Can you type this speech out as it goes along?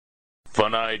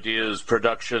Fun Ideas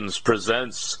Productions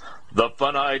presents the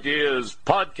Fun Ideas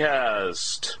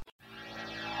Podcast.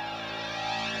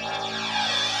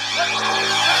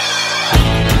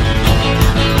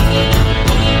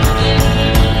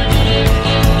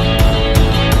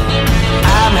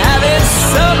 I'm having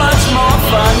so much more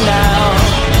fun now.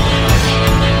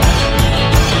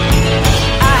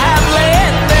 I have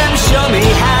let them show me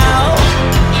how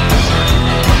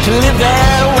to live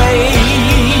their way.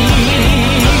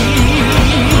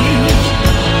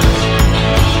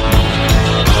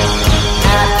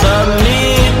 At the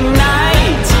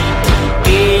midnight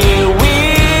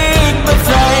earwig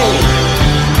buffet.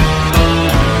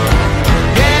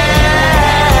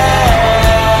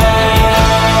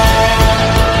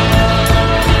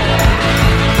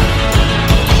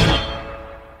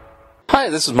 Hi,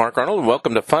 this is Mark Arnold, and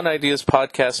welcome to Fun Ideas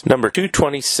Podcast number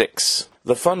 226.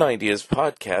 The Fun Ideas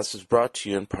Podcast is brought to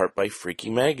you in part by Freaky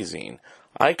Magazine.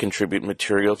 I contribute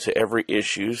material to every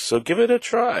issue, so give it a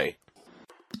try.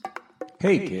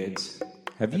 Hey kids,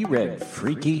 have you read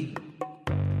Freaky?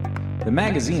 The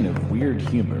magazine of weird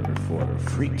humor for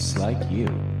freaks like you.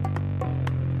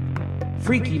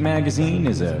 Freaky Magazine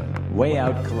is a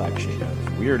way-out collection of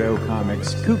weirdo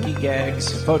comics, kooky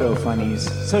gags, photo funnies,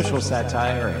 social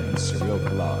satire, and surreal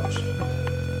collage.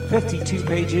 52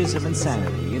 pages of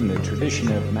insanity in the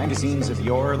tradition of magazines of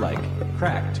yore like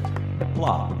Cracked,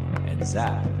 Plop, and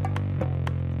Zap.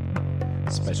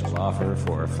 Special offer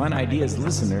for Fun Ideas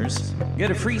listeners,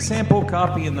 get a free sample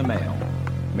copy in the mail,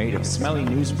 made of smelly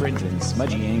newsprint and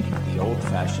smudgy ink the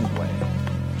old-fashioned way.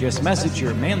 Just message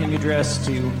your mailing address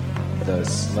to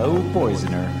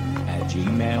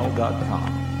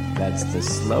theslowpoisoner@gmail.com. That's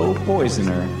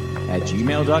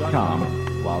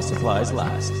theslowpoisoner@gmail.com while supplies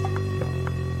last.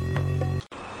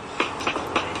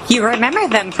 You remember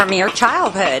them from your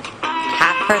childhood.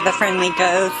 Casper the Friendly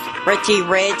Ghost, Richie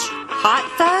Rich, Hot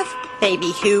Stuff,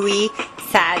 Baby Huey,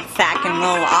 Sad Sack and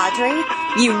Little Audrey.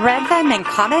 You read them in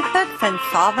comic books and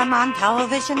saw them on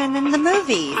television and in the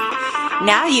movies.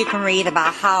 Now you can read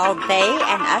about how they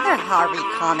and other Harvey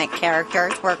comic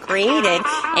characters were created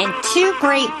in two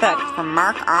great books from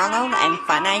Mark Arnold and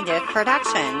Fun Ideas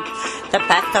Productions, The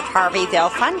Best of Harveyville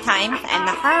Fun Times and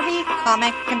The Harvey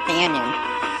Comic Companion.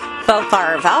 Both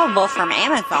are available from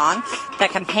Amazon. The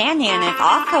Companion is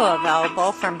also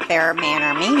available from Fair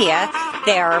Manor Media.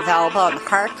 They are available in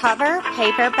hardcover,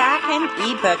 paperback, and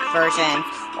ebook versions.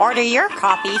 Order your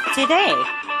copies today.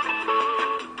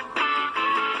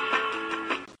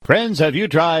 Friends, have you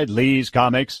tried Lee's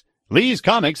Comics? Lee's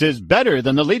Comics is better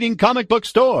than the leading comic book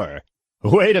store.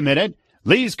 Wait a minute.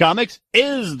 Lee's Comics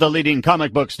is the leading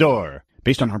comic book store,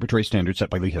 based on arbitrary standards set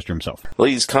by Lee Hester himself.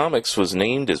 Lee's Comics was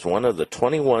named as one of the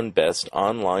 21 best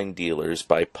online dealers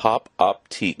by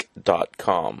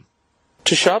popoptique.com.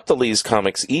 To shop the Lee's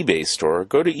Comics eBay store,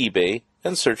 go to eBay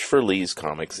and search for Lee's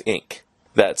Comics Inc.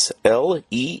 That's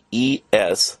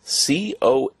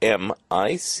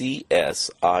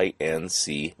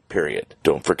LEESCOMICSINC, period.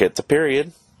 Don't forget the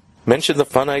period. Mention the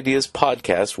Fun Ideas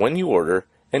Podcast when you order,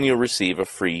 and you'll receive a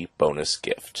free bonus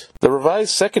gift. The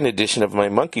revised second edition of my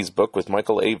Monkeys book with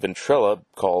Michael A. Ventrella,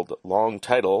 called Long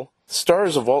Title,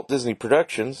 Stars of Walt Disney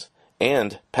Productions,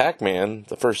 and Pac-Man,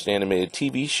 the first animated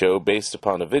TV show based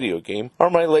upon a video game, are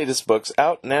my latest books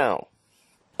out now.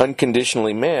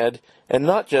 Unconditionally Mad, and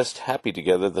Not Just Happy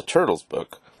Together, the Turtles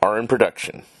book, are in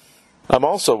production. I'm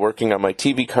also working on my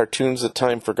TV Cartoons That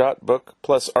Time Forgot book,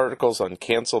 plus articles on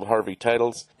canceled Harvey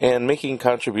titles, and making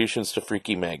contributions to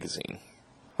Freaky Magazine.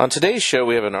 On today's show,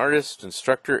 we have an artist,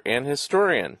 instructor, and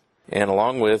historian. And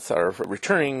along with our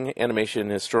returning animation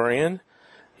historian,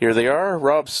 here they are,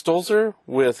 Rob Stolzer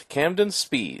with Kamden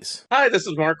Spies. Hi, this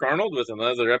is Mark Arnold with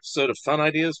another episode of Fun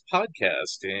Ideas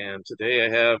Podcast. And today I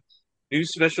have a new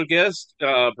special guest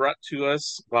brought to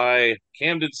us by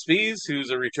Kamden Spies, who's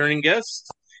a returning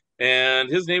guest. And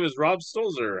his name is Rob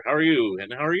Stolzer. How are you?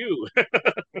 And how are you?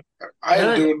 I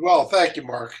am doing well. Thank you,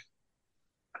 Mark.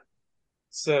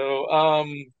 So,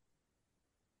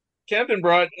 Kamden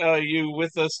brought you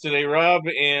with us today, Rob,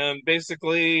 and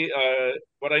basically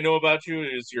what I know about you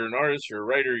is you're an artist, you're a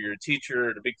writer, you're a teacher,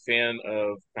 and a big fan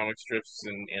of comic strips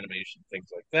and animation, things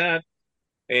like that.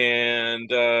 And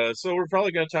so we're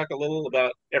probably going to talk a little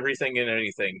about everything and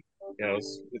anything. You know,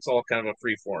 it's all kind of a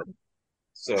free form.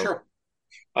 So, Sure.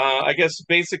 I guess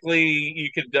basically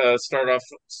you could start us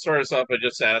off by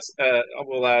just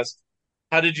we'll ask,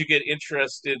 how did you get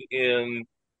interested in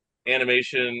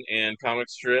animation and comic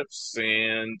strips?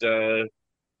 And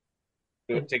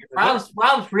take it from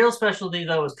Rob's real specialty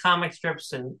though was comic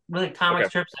strips, and really comic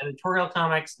strips, editorial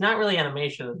comics, not really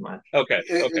animation as much. Okay.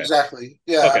 Exactly.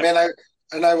 Yeah. Okay. I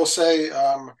mean, I will say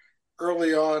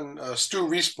early on, Stu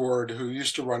Reesboard, who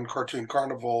used to run Cartoon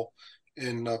Carnival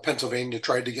in Pennsylvania,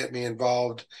 tried to get me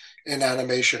involved in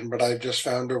animation, but I've just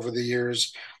found over the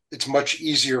years it's much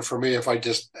easier for me if I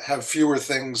just have fewer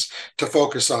things to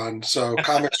focus on. So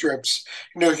comic strips,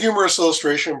 humorous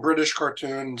illustration, British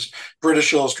cartoons,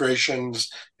 British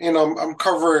illustrations, I'm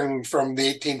covering from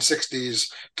the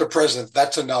 1860s to present.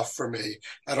 That's enough for me.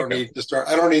 I don't need to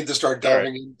start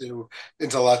delving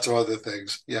into lots of other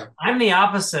things. Yeah. I'm the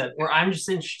opposite, where I'm just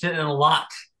interested in a lot.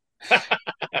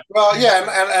 Well,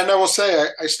 yeah, and I will say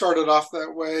I started off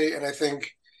that way, and I think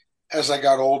as I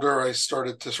got older, I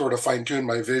started to sort of fine tune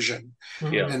my vision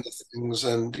into things,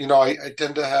 and I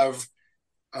tend to have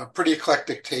pretty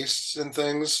eclectic tastes in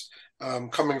things,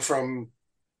 coming from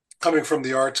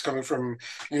the arts, coming from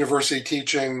university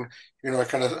teaching.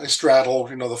 I straddle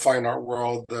the fine art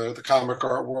world, the comic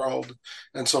art world,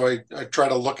 and so I try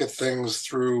to look at things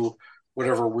through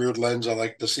whatever weird lens I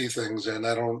like to see things in.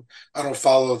 I don't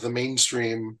follow the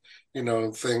mainstream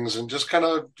things, and just kind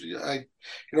of I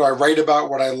write about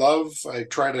what I love. I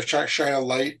try to shine a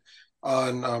light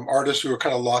on artists who are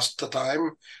kind of lost to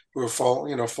time, who have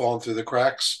fallen through the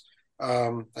cracks,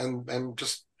 and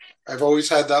just I've always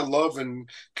had that love and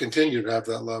continue to have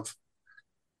that love.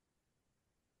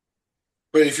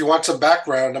 But if you want some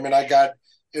background, I mean, I got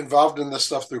involved in this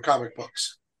stuff through comic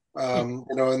books. In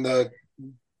the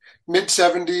mid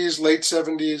 70s, late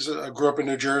 70s, I grew up in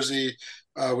New Jersey.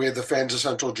 We had the Fans of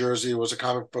Central Jersey. It was a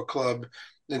comic book club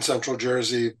in Central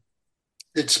Jersey.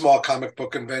 Did small comic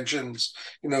book conventions,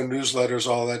 newsletters,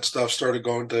 all that stuff. Started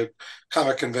going to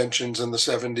comic conventions in the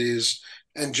 70s,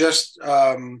 and just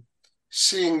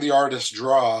seeing the artists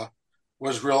draw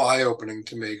was real eye-opening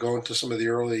to me. Going to some of the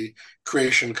early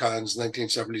creation cons,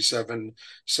 1977,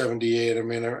 78. I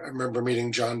mean, I remember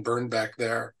meeting John Byrne back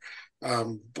there,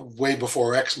 way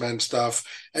before X-Men stuff,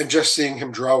 and just seeing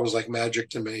him draw was like magic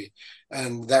to me.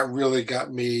 And that really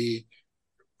got me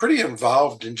pretty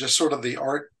involved in just sort of the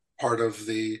art part of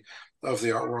the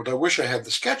art world. I wish I had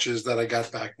the sketches that I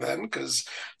got back then, because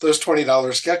those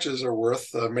 $20 sketches are worth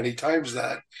many times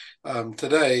that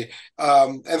today.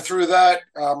 And through that,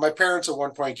 my parents at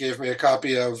one point gave me a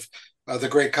copy of the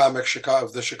great comic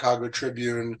of the Chicago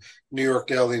Tribune, New York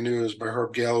Daily News by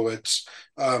Herb Galewitz.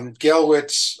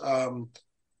 Galewitz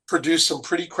produced some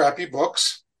pretty crappy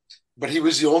books, but he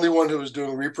was the only one who was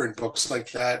doing reprint books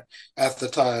like that at the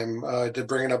time. Did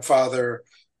Bringing Up Father,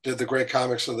 did the great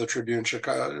comics of the Tribune,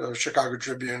 Chicago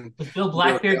Tribune. Was Bill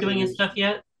Blackbeard doing his stuff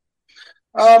yet?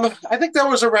 I think that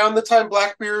was around the time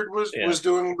Blackbeard was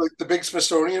doing like the big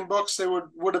Smithsonian books. They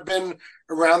would have been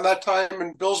around that time.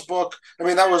 And Bill's book, I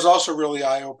mean, that was also really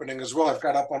eye-opening as well. I've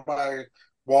got up on my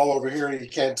wall over here, you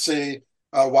can't see,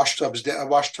 Wash Tubbs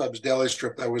daily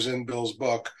strip that was in Bill's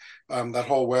book. That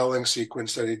whole whaling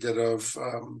sequence that he did of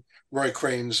Roy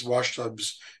Crane's Wash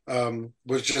Tubbs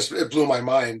was just, it blew my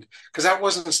mind, because that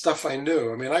wasn't stuff I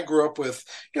knew. I mean, I grew up with,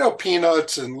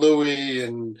 Peanuts and Louie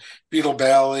and Beetle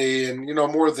Bailey and,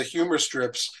 more of the humor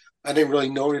strips. I didn't really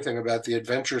know anything about the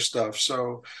adventure stuff.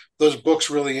 So those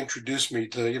books really introduced me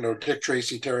to, Dick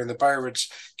Tracy, Terry and the Pirates,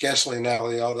 Gasoline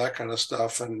Alley, all that kind of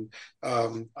stuff. And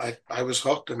I was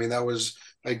hooked. I mean,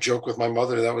 I joke with my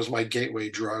mother, that was my gateway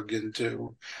drug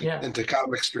into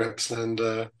comic strips. And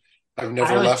I've never left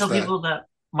that. I always tell people that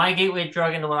my gateway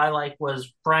drug into what I like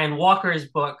was Brian Walker's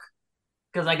book,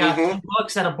 because I got 2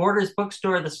 books at a Borders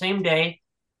bookstore the same day.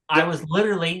 I was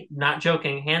literally, not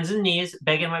joking, hands and knees,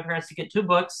 begging my parents to get 2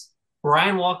 books.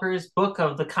 Brian Walker's book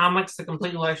of the comics, the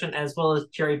complete collection, as well as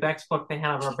Jerry Beck's book, The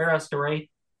Hanna-Barbera story.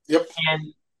 Yep.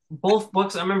 And both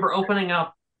books I remember opening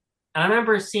up, and I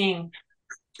remember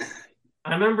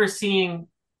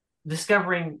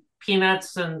discovering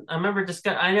Peanuts, and I remember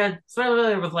I had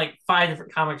familiar with like 5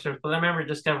 different comic strips, but I remember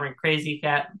discovering Crazy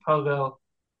Cat and Pogo,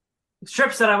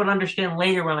 strips that I would understand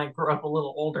later when I grew up a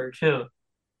little older too.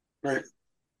 Right.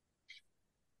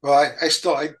 Well, I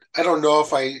still don't know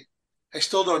if I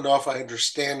still don't know if I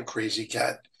understand Crazy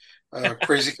Cat.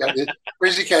 Crazy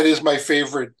Cat is my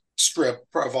favorite strip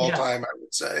of all time, I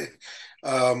would say.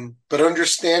 But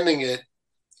understanding it,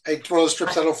 it's one of those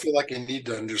strips I don't feel like I need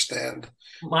to understand.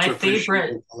 My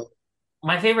favorite,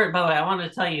 by the way, I wanted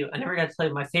to tell you, I never got to tell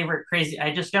you I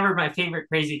discovered my favorite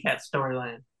Crazy Cat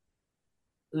storyline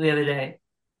the other day.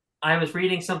 I was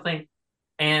reading something,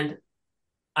 and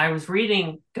because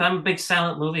I'm a big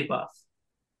silent movie buff,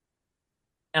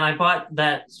 and I bought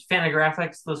those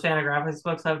Fantagraphics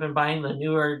books I've been buying, the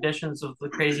newer editions of the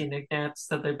Crazy Knickknacks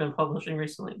that they've been publishing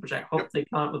recently, which I hope they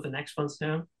come out with the next one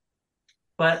soon.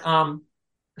 But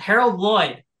Harold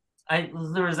Lloyd,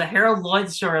 there was a Harold Lloyd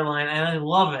storyline, and I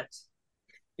love it.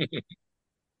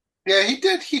 Yeah, he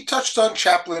did. He touched on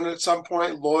Chaplin at some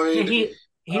point, Yeah, Lloyd.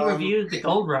 he reviewed the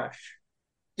Gold Rush.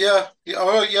 Yeah.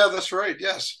 Oh, yeah, that's right.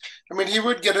 Yes. I mean, he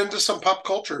would get into some pop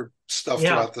culture stuff Yeah,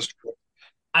 throughout the strip.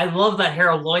 I love that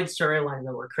Harold Lloyd storyline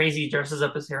though, where Crazy dresses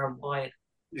up as Harold Lloyd.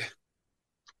 Yeah.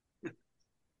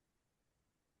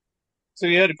 So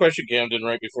you had a question, Camden,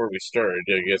 right before we started.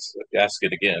 I guess ask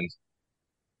it again.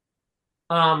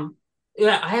 Um,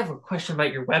 yeah, I have a question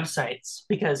about your websites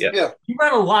because Yeah. Yeah. you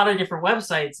run a lot of different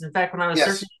websites. In fact, when I was Yes.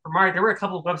 searching for Mark, there were a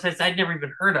couple of websites I'd never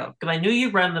even heard of. Because I knew you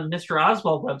ran the Mr.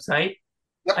 Oswald website.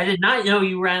 I Yep. did not know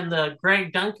you ran the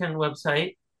Greg Duncan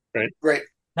website. Right. Great.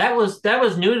 That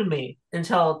was new to me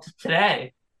until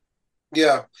today.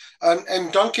 Yeah.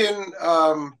 And Duncan,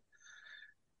 um,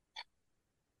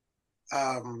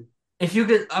 If you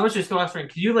could, I was just wondering,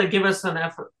 could you like give us an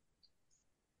effort,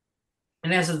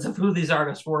 in essence, of who these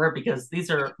artists were? Because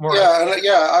these are more.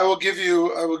 yeah, I will give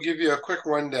you a quick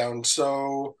rundown.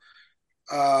 So,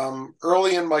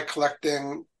 early in my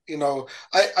collecting,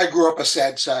 I grew up a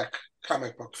Sad Sack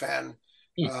comic book fan.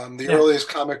 Yeah, The earliest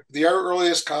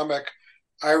comic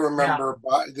I yeah. remember,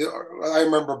 I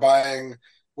remember buying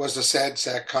was a Sad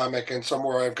Sack comic, and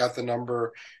somewhere I've got the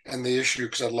number and the issue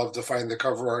because I'd love to find the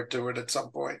cover art to it at some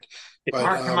point.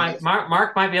 But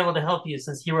Mark might be able to help you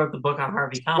since he wrote the book on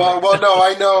Harvey well, Comics. well, no,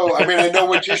 I know. I mean, I know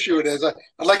which issue it is. I'd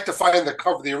like to find the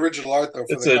cover, the original art though,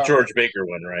 for It's the a cover. George Baker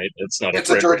one, right? It's not a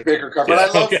It's a George Frederick. Baker cover, and Yeah.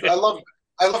 I love, Okay. I love,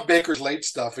 I love Baker's late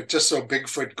stuff. It's just so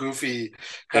Bigfoot, goofy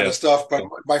kind Yeah. of stuff. But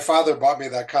my father bought me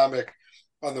that comic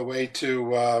on the way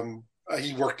to.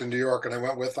 He worked in New York, and I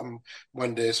went with him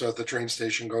one day. So at the train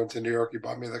station going to New York, he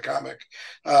bought me the comic,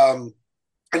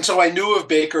 and so I knew of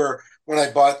Baker when I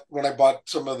bought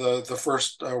some of the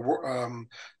first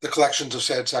the collections of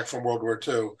Sad Sack from World War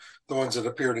II, the ones that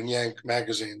appeared in Yank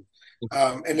magazine.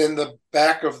 And in the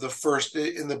back of the first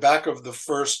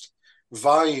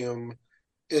volume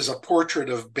is a portrait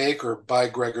of Baker by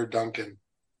Gregor Duncan.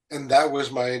 And that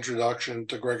was my introduction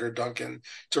to Gregor Duncan.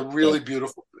 It's a really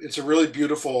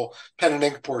beautiful pen and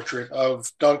ink portrait of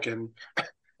Duncan.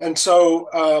 And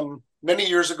so many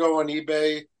years ago on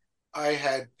eBay, I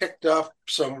had picked up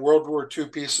some World War II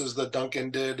pieces that Duncan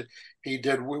did. He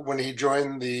did when he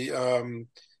joined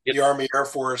Yep. the Army Air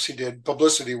Force. He did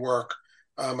publicity work,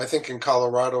 I think in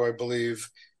Colorado, I believe,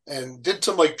 and did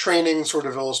some like training sort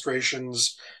of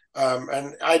illustrations.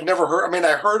 And I'd never heard. I mean,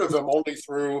 I heard of him only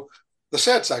through the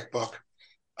Sad Sack book.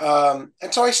 And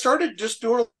so I started just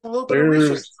doing a little bit of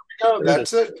research. There we go. There it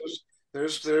That's it.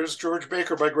 There's George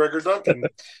Baker by Gregor Duncan.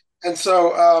 And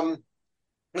so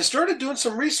I started doing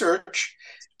some research,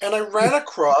 and I ran What is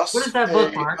across that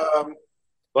book, Mark?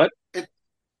 What? it,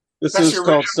 This that's is the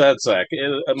called original. Sad Sack. My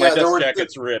Yeah, there dust were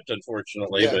jacket's ripped,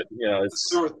 unfortunately, yeah but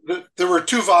it's there were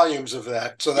two volumes of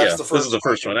that, so that's yeah. the This is first the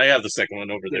first one. I have the second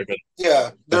one over there,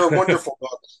 Yeah, they're but wonderful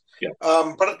books. yeah.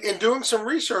 But in doing some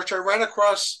research, I ran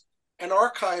across an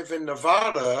archive in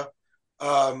Nevada,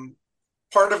 um,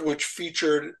 part of which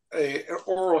featured an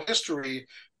oral history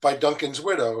by Duncan's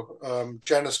widow,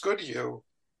 Janice Goodhue.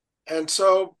 And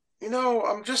so,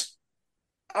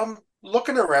 I'm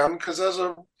looking around because as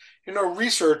a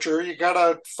researcher, you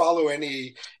gotta follow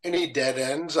any dead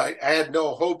ends. I had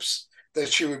no hopes that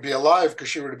she would be alive because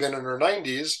she would have been in her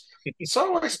 90s.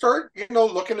 So I start,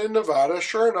 looking in Nevada.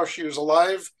 Sure enough, she was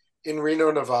alive in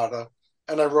Reno, Nevada.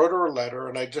 And I wrote her a letter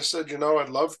and I just said, I'd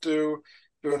love to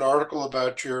do an article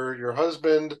about your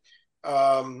husband.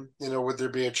 Would there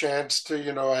be a chance to,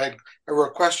 I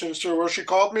wrote questions to her. Well, she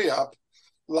called me up.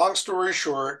 Long story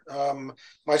short,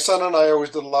 my son and I always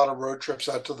did a lot of road trips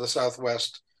out to the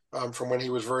Southwest, from when he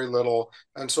was very little.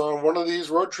 And so on one of these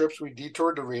road trips, we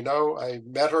detoured to Reno. I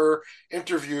met her,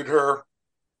 interviewed her.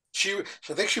 I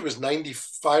think she was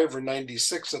 95 or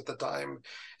 96 at the time,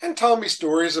 and telling me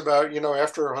stories about,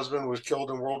 after her husband was killed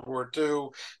in World War II,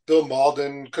 Bill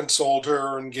Malden consoled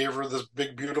her and gave her this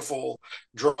big, beautiful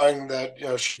drawing that,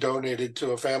 she donated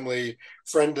to a family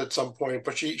friend at some point.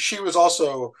 But she was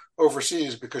also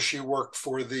overseas because she worked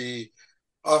for the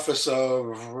Office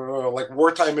of like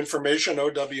Wartime Information,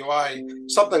 OWI,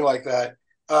 something like that.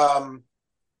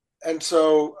 And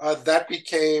so that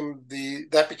became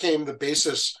the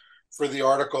basis for the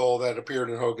article that appeared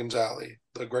in Hogan's Alley,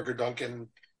 the Gregor Duncan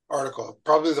article.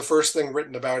 Probably the first thing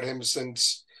written about him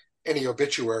since any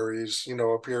obituaries,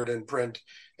 appeared in print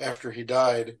after he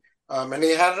died. And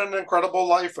he had an incredible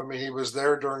life. I mean, he was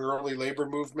there during early labor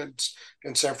movements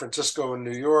in San Francisco and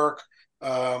New York.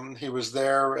 He was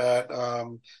there at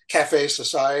Cafe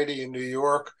Society in New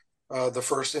York, the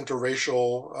first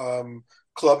interracial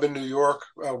club in New York,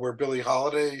 where Billie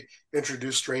Holiday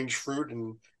introduced Strange Fruit,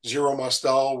 and Zero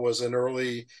Mostel was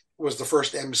the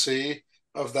first MC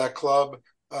of that club.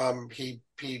 He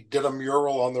did a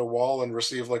mural on their wall and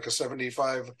received like a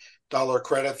 $75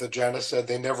 credit that Janice said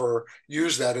they never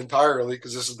used that entirely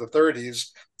because this is the 30s.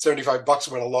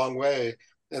 $75 went a long way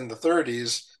in the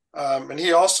 30s. And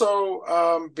he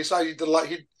also, besides, he did a lot.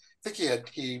 I think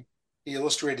he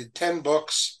illustrated 10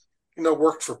 books.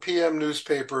 Worked for PM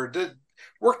newspaper.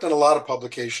 Worked in a lot of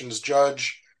publications.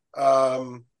 Judge.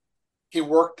 He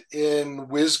worked in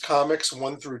Whiz Comics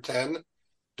 1 through 10,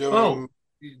 doing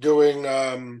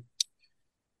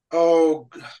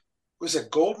was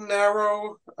it Golden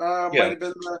Arrow? Might have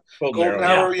been the Golden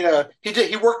Arrow. Yeah, he did.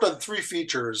 He worked on 3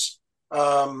 features.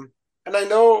 And I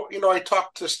know, I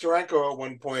talked to Steranko at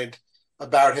one point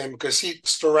about him because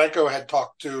Steranko had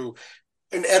talked to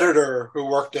an editor who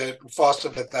worked at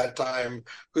Fawcett at that time,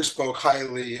 who spoke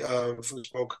highly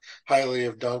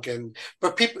of Duncan.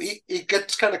 But it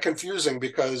gets kind of confusing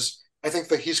because I think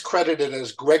that he's credited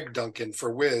as Greg Duncan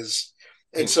for Whiz.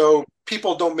 And so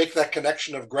people don't make that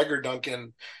connection of Gregor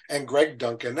Duncan and Greg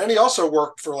Duncan. And he also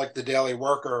worked for like the Daily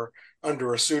Worker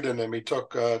under a pseudonym. He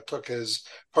took his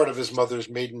part of his mother's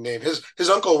maiden name. His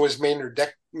uncle was Maynard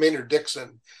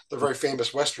Dixon, the very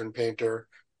famous Western painter.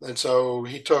 And so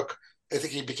I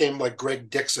think he became like Greg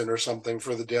Dixon or something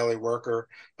for the Daily Worker.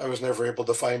 I was never able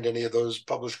to find any of those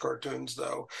published cartoons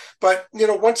though. But,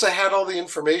 once I had all the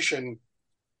information,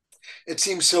 it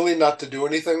seemed silly not to do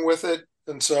anything with it.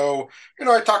 And so,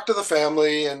 I talked to the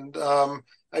family and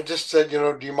I just said,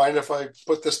 do you mind if I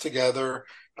put this together?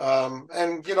 And,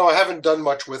 I haven't done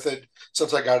much with it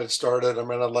since I got it started. I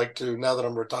mean, I'd like to, now that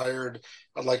I'm retired,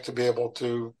 I'd like to be able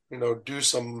to, do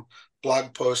some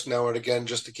blog posts now and again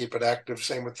just to keep it active.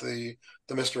 Same with the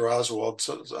Mr.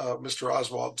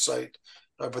 Oswald site.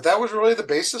 But that was really the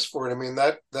basis for it. I mean,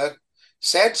 that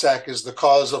Sad Sack is the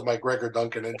cause of my Gregor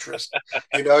Duncan interest.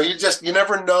 You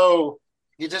never know.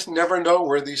 You just never know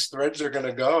where these threads are going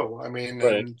to go. I mean,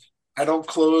 right. And I don't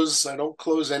close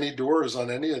any doors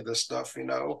on any of this stuff.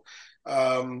 You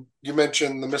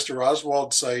mentioned the Mr.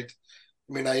 Oswald site.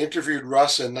 I mean, I interviewed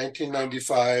Russ in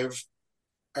 1995.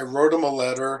 I wrote him a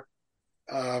letter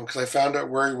because I found out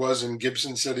where he was in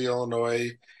Gibson City, Illinois.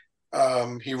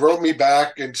 He wrote me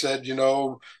back and said,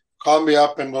 call me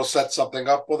up and we'll set something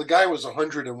up. Well, the guy was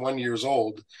 101 years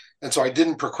old. And so I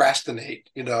didn't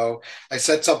procrastinate. I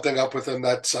set something up with him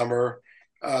that summer.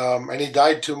 And he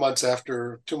died 2 months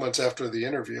after the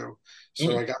interview.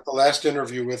 So I got the last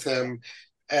interview with him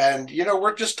and,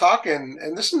 we're just talking,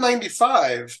 and this is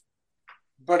 95.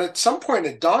 But at some point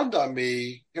it dawned on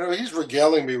me, he's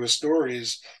regaling me with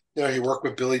stories. He worked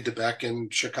with Billy DeBeck in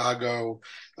Chicago,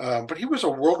 but he was a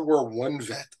World War I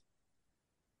vet.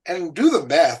 And do the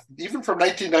math, even from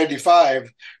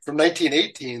 1995, from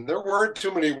 1918, there weren't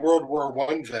too many World War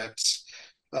I vets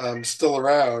still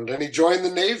around. And he joined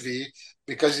the Navy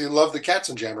because he loved the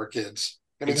Katzenjammer Kids.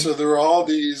 I mean, so there were all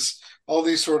these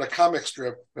sort of comic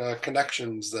strip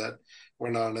connections that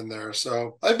went on in there.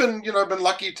 So I've been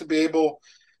lucky to be able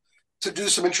to do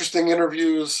some interesting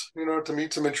interviews, to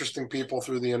meet some interesting people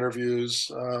through the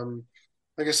interviews.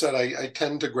 Like I said, I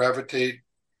tend to gravitate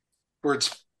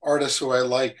towards artists who I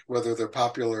like, whether they're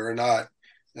popular or not.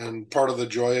 And part of the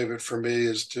joy of it for me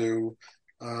is to,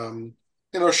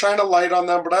 shine a light on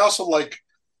them. But I also like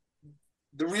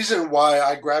the reason why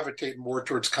I gravitate more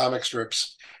towards comic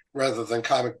strips rather than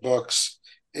comic books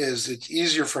is it's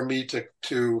easier for me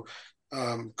to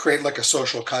create like a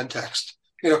social context,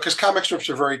 because comic strips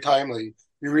are very timely.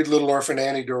 You read Little Orphan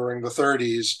Annie during the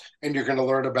 30s and you're going to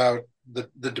learn about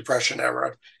the Depression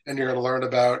era, and you're going to learn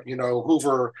about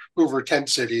Hoover tent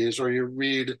cities, or you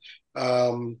read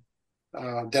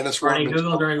Dennis Barney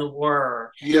Google during the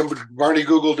war. Yeah, Barney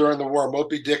Google during the war,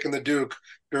 Moby Dick and the Duke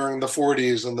during the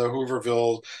 40s in the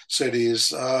Hooverville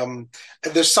cities. And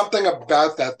there's something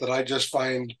about that I just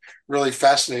find really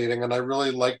fascinating, and I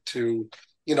really like to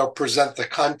present the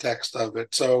context of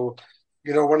it. So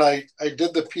when I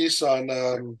did the piece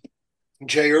on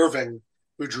Jay Irving,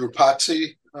 who drew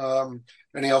Potsy,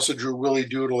 and he also drew Willie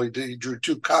Doodle. He drew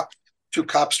two cop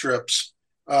strips.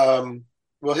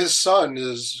 Well, his son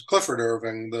is Clifford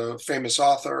Irving, the famous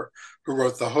author who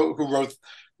wrote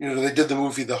they did the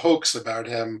movie The Hoax about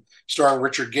him, starring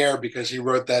Richard Gere, because he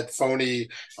wrote that phony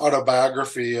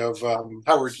autobiography of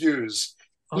Howard Hughes.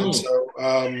 Oh. And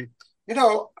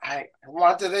so, I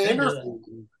wanted to interview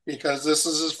him because this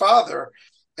is his father,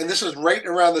 and this is right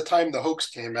around the time The Hoax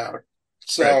came out.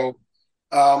 So. Right.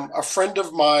 A friend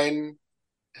of mine,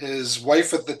 his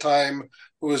wife at the time,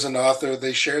 who was an author,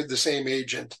 they shared the same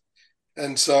agent.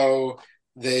 And so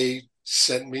they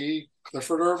sent me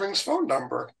Clifford Irving's phone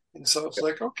number. And so it's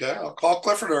like, okay, I'll call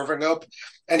Clifford Irving up.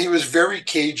 And he was very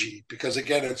cagey because,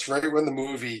 again, it's right when the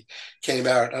movie came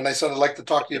out. And I said, I'd like to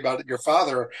talk to you about your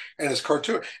father and his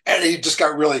cartoon. And he just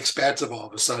got really expansive all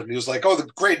of a sudden. He was like, oh,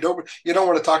 great. No, you don't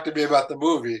want to talk to me about the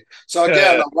movie. So,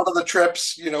 again, on one of the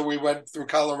trips, we went through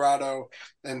Colorado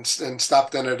and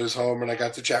stopped in at his home. And I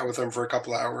got to chat with him for a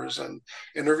couple hours and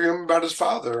interview him about his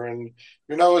father. And,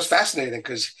 it was fascinating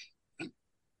because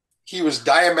he was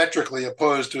diametrically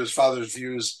opposed to his father's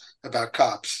views about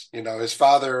cops. His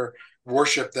father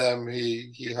worshipped them.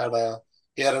 He had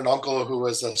an uncle who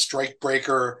was a strike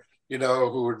breaker,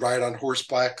 who would ride on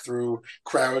horseback through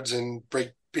crowds and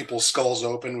break people's skulls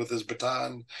open with his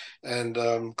baton. And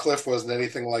Cliff wasn't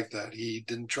anything like that. He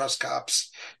didn't trust cops,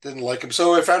 didn't like him.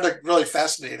 So I found it really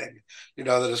fascinating,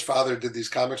 that his father did these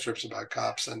comic strips about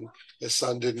cops and his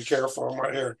son didn't care for him.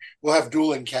 Right here, we'll have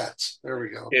dueling cats. There we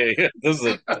go. Yeah. This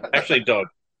is actually dog.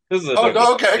 This is a dog.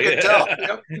 No, okay, I can tell.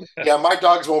 Yep. Yeah, my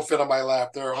dogs won't fit on my lap.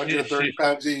 They're 130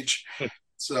 pounds each.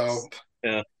 So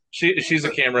yeah, she's a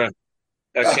camera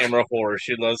whore.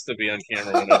 She loves to be on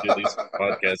camera when I do these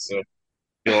podcasts. So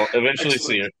you'll eventually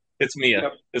see her. It's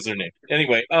Mia, is her name.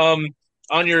 Anyway, on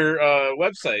your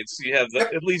websites, you have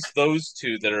at least those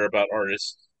two that are about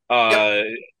artists.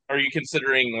 Are you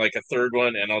considering like a third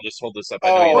one? And I'll just hold this up. I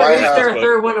know What is there a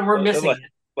third one and we're missing it?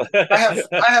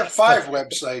 I have 5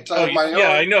 websites. I have my own.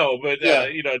 I know, but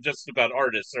just about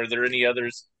artists. Are there any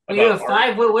others? You have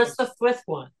 5. What's the 5th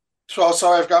one? So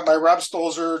I've got my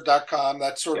robstolzer.com.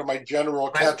 That's sort of my general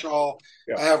catch-all.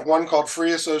 Yeah. I have one called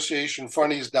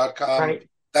freeassociationfunnies.com. Right.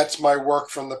 That's my work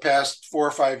from the past 4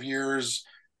 or 5 years.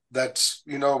 That's,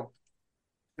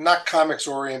 not comics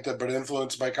oriented, but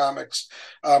influenced by comics.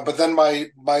 But then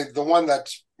the one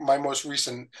that's my most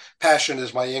recent passion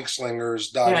is my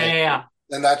inkslingers.net. Yeah.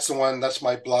 And that's the one, that's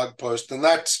my blog post. And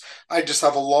I just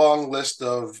have a long list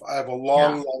of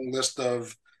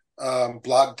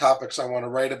blog topics I want to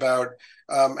write about.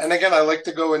 And again, I like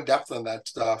to go in depth on that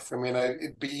stuff. I mean,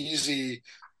 it'd be easy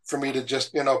for me to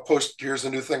just, post, here's a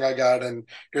new thing I got and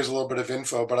here's a little bit of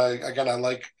info. But I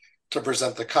like to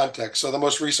present the context. So the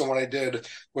most recent one I did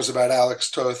was about Alex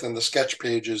Toth and the sketch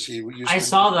pages. I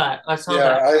saw that.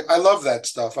 I love that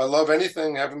stuff. I love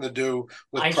anything having to do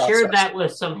with process. Shared that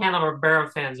with some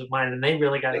Hanna-Barbera fans of mine, and they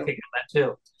really got a kick out of that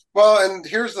too. Well, and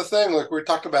here's the thing, like we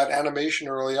talked about animation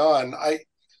early on. I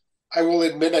will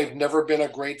admit I've never been a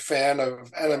great fan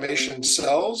of animation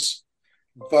cells,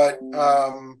 but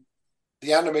the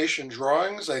animation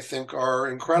drawings I think are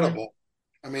incredible.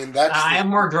 I mean, I have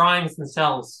more drawings than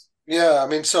cells. Yeah, I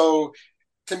mean, so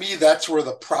to me, that's where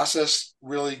the process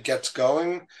really gets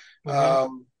going. The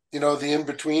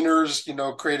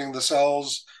in-betweeners, creating the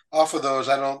cells off of those.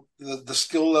 The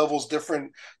skill level's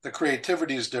different, the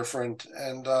creativity is different.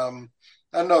 And I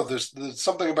don't know, there's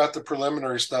something about the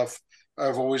preliminary stuff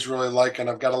I've always really liked, and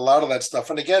I've got a lot of that stuff.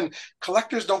 And again,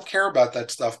 collectors don't care about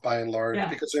that stuff by and large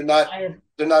because they're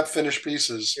not finished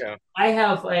pieces. Yeah. I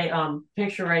have a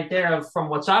picture right there from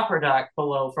What's Opera Doc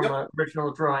below from an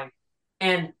original drawing.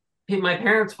 And my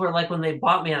parents were like, when they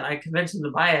bought me it, I convinced them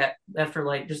to buy it after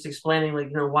like just explaining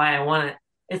why I want it.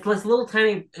 It's this little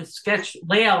tiny sketch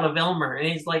layout of Elmer, and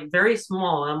he's like very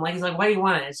small. And he's like, why do you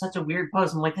want it? It's such a weird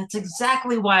pose. I'm like, that's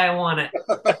exactly why I want it.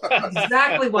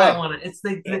 Exactly why I want it.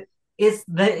 It's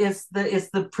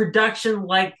the production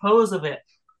like pose of it.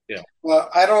 Yeah.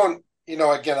 Well, I don't,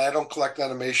 again, I don't collect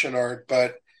animation art,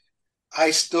 but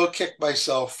I still kick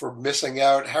myself for missing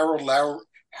out.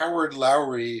 Howard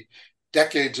Lowry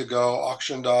decades ago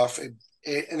auctioned off an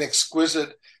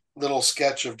exquisite little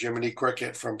sketch of Jiminy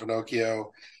Cricket from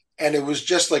Pinocchio. And it was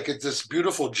just like this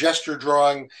beautiful gesture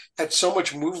drawing, had so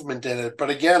much movement in it. But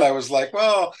again, I was like,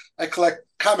 well, I collect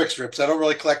comic strips. I don't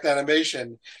really collect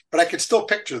animation, but I could still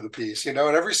picture the piece, and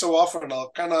every so often I'll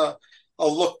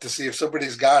look to see if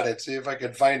somebody's got it, see if I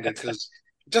can find it, because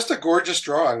just a gorgeous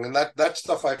drawing. And that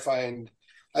stuff I find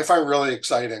really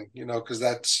exciting, because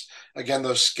that's, again,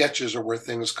 those sketches are where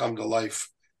things come to life.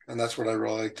 And that's what I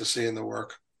really like to see in the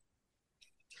work.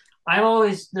 I've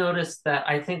always noticed that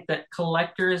I think that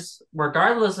collectors,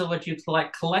 regardless of what you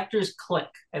collect, collectors click,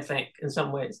 I think, in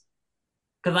some ways.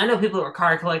 Because I know people who are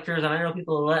car collectors, and I know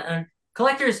people who are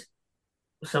collectors,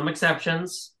 some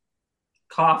exceptions,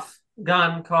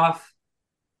 gun,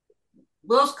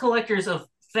 those collectors of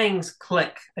things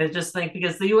click. I just think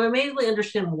because you immediately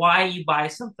understand why you buy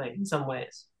something in some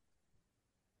ways.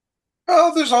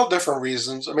 Well, there's all different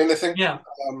reasons. I mean, I think,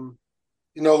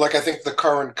 I think the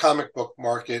current comic book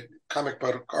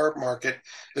art market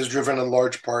is driven in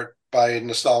large part by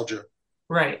nostalgia.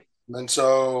 Right. And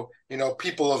so,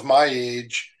 people of my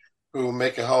age who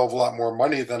make a hell of a lot more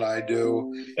money than I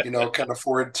do, can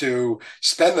afford to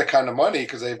spend the kind of money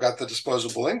because they've got the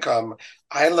disposable income.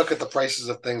 I look at the prices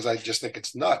of things, I just think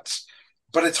it's nuts.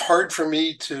 But it's hard for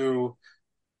me to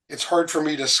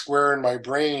square in my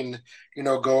brain,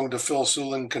 going to Phil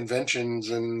Sulin conventions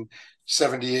in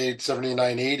 78,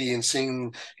 79, 80 and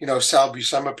seeing, Sal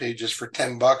Buscema pages for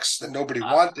 $10 that nobody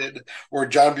wanted, or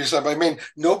John Buscema. I mean,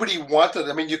 nobody wanted.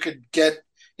 I mean, you could get,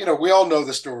 we all know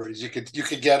the stories. You could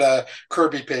get a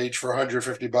Kirby page for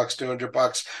 $150,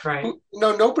 $200. Right.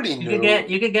 Nobody knew.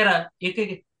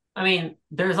 I mean,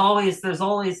 there's always those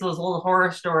old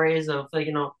horror stories of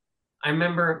I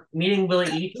remember meeting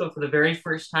Willie Ito for the very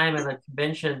first time at a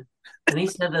convention, and he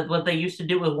said that what they used to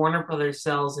do with Warner Brothers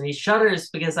cells, and he shudders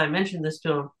because I mentioned this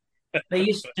to him. They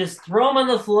used to just throw them on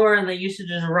the floor, and they used to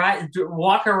just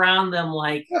walk around them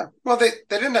like. Yeah, well, they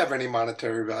didn't have any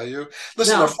monetary value.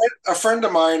 Listen, No. a friend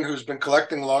of mine who's been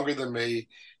collecting longer than me,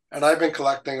 and I've been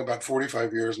collecting about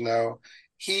 45 years now.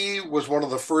 He was one of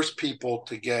the first people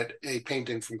to get a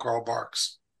painting from Karl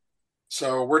Barks.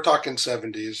 So we're talking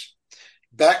 70s.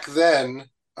 Back then,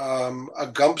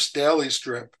 a Gump's Daily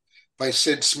strip by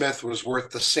Sid Smith was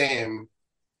worth the same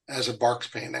as a Barks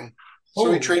painting.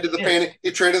 So he traded the painting.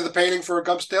 He traded the painting for a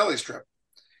Gump's Daily strip.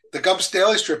 The Gump's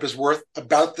Daily strip is worth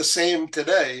about the same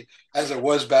today as it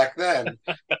was back then.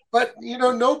 But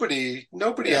nobody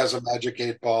has a magic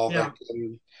 8-ball. Yeah.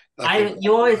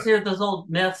 You always hear those old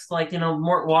myths, like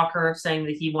Mort Walker saying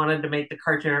that he wanted to make the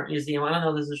Cartoon Art Museum. I don't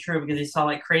know if this is true because he saw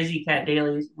like Crazy Cat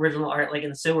Daly's original art like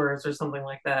in sewers or something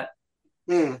like that.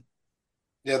 Yeah,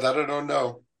 that I don't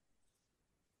know.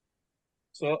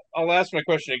 So I'll ask my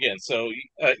question again. So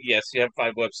yes, you have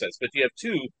 5 websites, but you have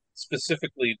 2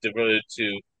 specifically devoted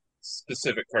to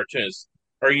specific cartoonists.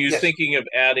 Are you thinking of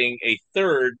adding a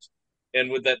third? And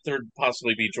would that third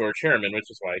possibly be George Harriman, which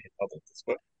is why I held up this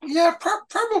book? Yeah,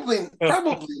 probably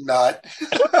not.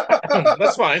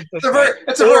 That's fine.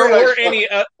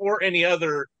 Or any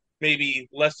other maybe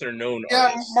lesser known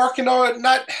artists. Mark,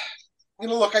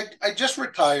 look, I just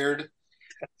retired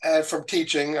from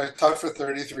teaching. I taught for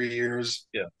 33 years.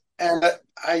 Yeah. And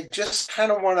I just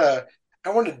kind of want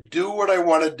to do what I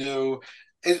want to do.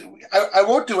 I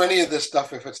won't do any of this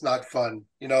stuff if it's not fun.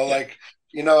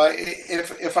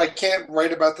 If I can't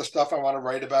write about the stuff I want to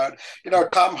write about,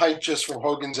 Tom Heinches from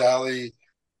Hogan's Alley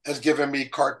has given me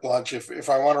carte blanche. If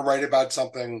I want to write about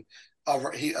something,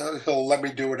 he'll let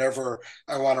me do whatever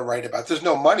I want to write about. There's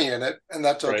no money in it, and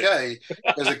that's okay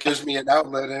because it gives me an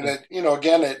outlet, and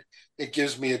it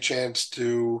gives me a chance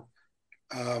to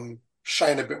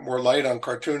shine a bit more light on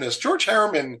cartoonists. George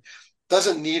Harriman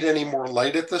doesn't need any more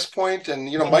light at this point,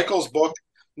 and Michael's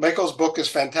book is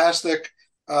fantastic.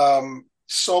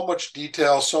 So much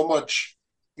detail, so much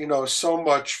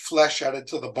flesh added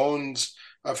to the bones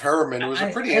of Harriman, who was a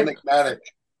pretty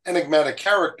enigmatic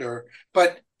character.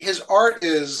 But his art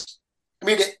is,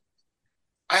 I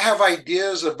have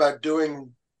ideas about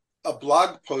doing a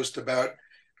blog post about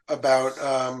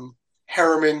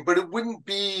Harriman, but it wouldn't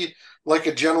be like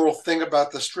a general thing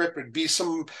about the strip. It'd be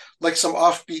some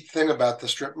offbeat thing about the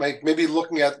strip, maybe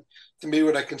looking at, to me,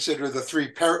 what I consider the three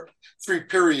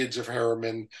periods of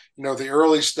Harriman. The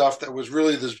early stuff that was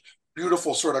really this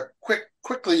beautiful sort of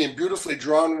quickly and beautifully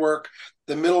drawn work.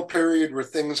 The middle period where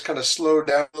things kind of slowed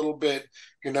down a little bit,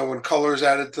 when colors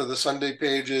added to the Sunday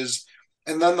pages.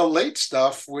 And then the late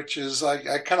stuff, which is,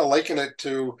 I kind of liken it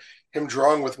to him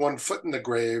drawing with one foot in the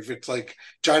grave. It's like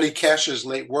Johnny Cash's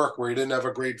late work where he didn't have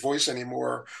a great voice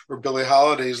anymore, or Billie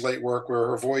Holiday's late work where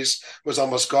her voice was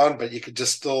almost gone, but you could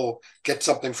just still get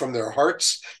something from their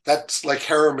hearts. That's like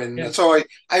Harriman. Yeah. And so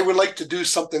I would like to do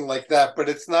something like that, but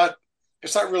it's not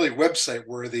really website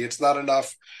worthy. It's not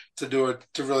enough to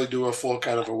really do a full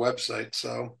kind of a website.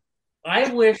 So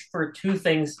I wish for 2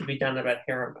 things to be done about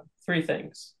Harriman. 3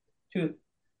 things. 2.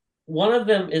 One of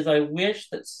them is I wish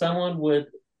that someone would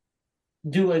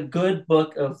do a good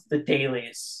book of the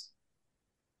dailies.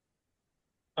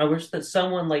 I wish that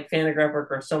someone like Fantagraphic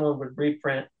or someone would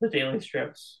reprint the daily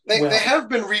strips. They have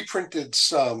been reprinted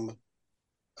some.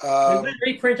 They've been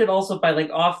reprinted also by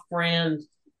like off-brand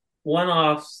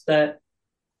one-offs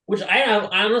which I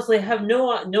honestly have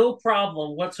no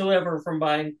problem whatsoever from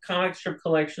buying comic strip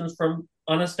collections from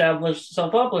unestablished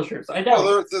self-publishers. I don't.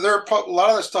 Well, a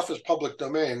lot of the stuff is public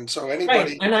domain, so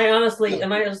anybody. Right, and I honestly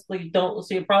don't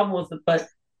see a problem with it. But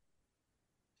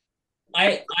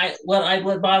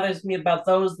what bothers me about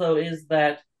those though is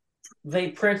that they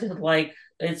printed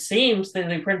it seems that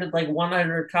they printed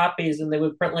 100 copies, and they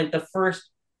would print the first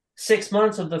 6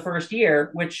 months of the first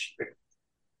year, which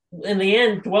in the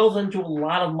end dwells into a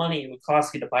lot of money it would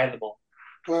cost you to buy them all.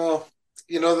 Well,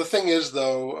 the thing is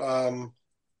though.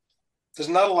 there's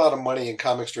not a lot of money in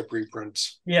comic strip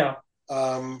reprints. Yeah.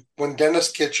 When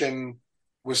Dennis Kitchen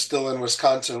was still in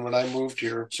Wisconsin, when I moved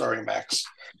here, sorry, Max,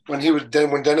 when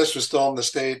Dennis was still in the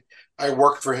state, I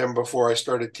worked for him before I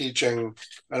started teaching,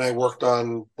 and I worked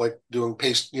on like doing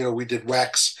paste. We did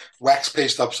wax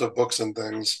paste ups of books and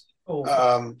things.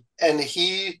 Oh. And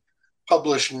he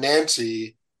published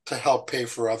Nancy to help pay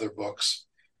for other books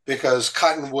because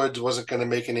Cottonwoods wasn't going to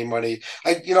make any money.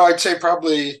 I'd say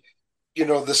probably,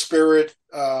 The Spirit,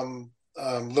 Little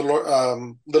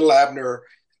Abner,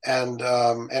 and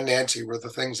Nancy were the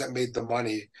things that made the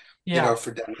money, Yeah.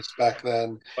 for Dennis back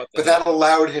then. But that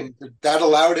allowed him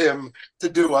to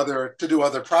do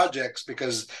other projects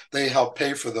because they helped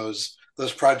pay for those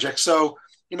projects. So,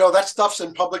 that stuff's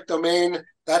in public domain.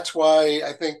 That's why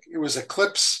I think it was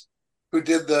Eclipse who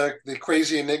did the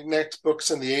Crazy Enignex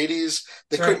books in the 80s.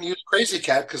 They Right. couldn't use Crazy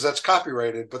Cat because that's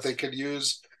copyrighted, but they could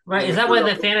use. Right. Is that why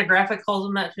the Fantagraphic calls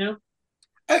them that too?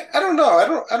 I don't know. I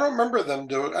don't remember them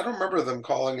doing. I don't remember them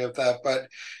calling it that. But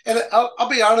I'll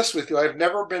be honest with you. I've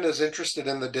never been as interested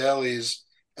in the dailies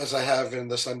as I have in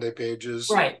the Sunday pages.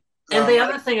 Right. And the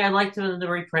other thing I liked in the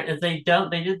reprint is they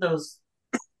did those.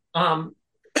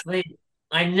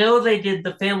 I know they did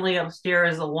The Family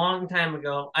Upstairs a long time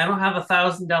ago. I don't have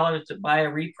 $1,000 to buy a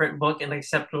reprint book in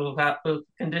acceptable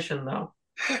condition though.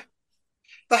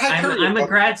 I'm a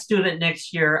grad student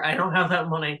next year. I don't have that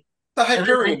money. The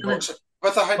Hyperion books,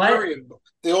 but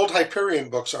the old Hyperion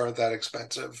books aren't that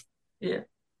expensive. Yeah.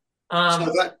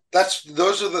 So that's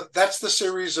the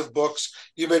series of books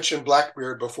you mentioned.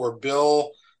 Blackbeard before.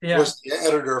 Bill was the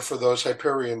editor for those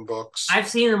Hyperion books. I've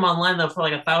seen them online though for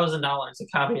like $1,000 a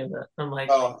copy of it. I'm like,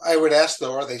 oh, I would ask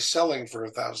though, are they selling for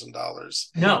 $1,000?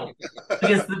 No,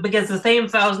 because the same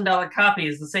 $1,000 copy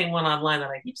is the same one online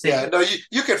that I keep seeing. Yeah, no,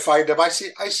 you can find them. I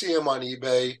see them on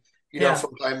eBay,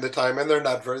 from time to time, and they're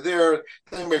not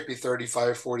they might be $35,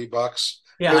 $40.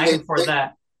 Yeah, I can afford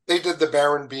that. They did the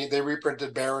Baron Bean. They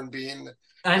reprinted Baron Bean.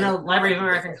 I know Library of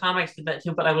American Comics did that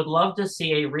too, but I would love to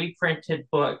see a reprinted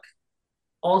book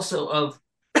also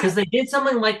because they did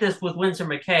something like this with Winsor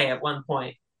McCay at one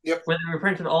point. Yep. Where they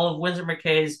reprinted all of Winsor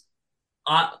McCay's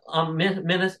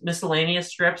miscellaneous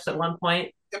strips at one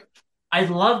point. Yep. I'd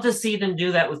love to see them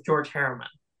do that with George Harriman.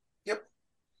 Yep.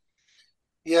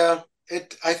 Yeah,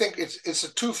 I think it's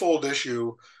a twofold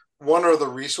issue. One are the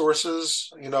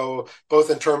resources, both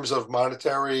in terms of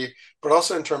monetary, but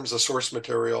also in terms of source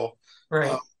material.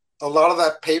 Right. A lot of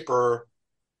that paper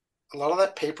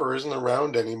isn't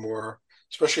around anymore,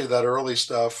 especially that early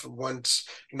stuff. Once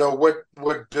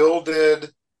what Bill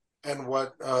did and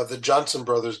what the Johnson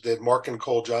brothers did, Mark and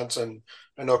Cole Johnson.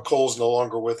 I know Cole's no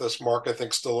longer with us. Mark, I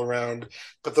think, still around.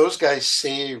 But those guys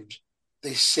saved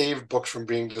books from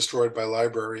being destroyed by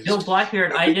libraries. Bill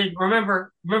Blackbeard, I did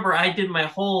remember I did a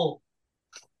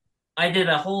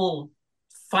whole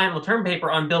final term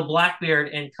paper on Bill Blackbeard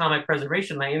and comic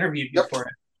preservation. I interviewed you for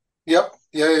it. Yep.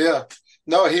 Yeah.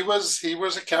 No, he was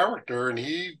a character, and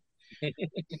he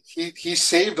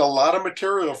saved a lot of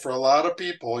material for a lot of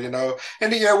people, And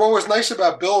what was nice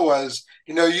about Bill was,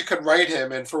 you could write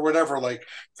him, and for whatever, like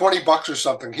 $20 or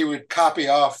something, he would copy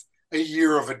off a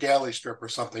year of a daily strip or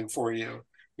something for you.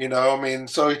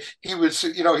 So he would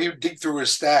dig through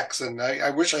his stacks, and I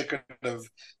wish I could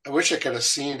have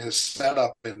seen his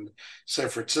setup in San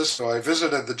Francisco. I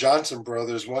visited the Johnson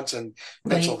brothers once in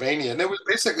Pennsylvania, and it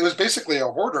was basically a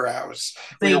hoarder house.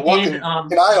 You're walking in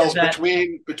aisles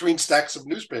between stacks of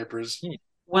newspapers.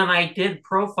 When I did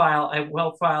profile, I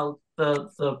filed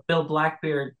the Bill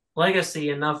Blackbeard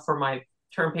legacy enough for my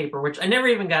term paper, which I never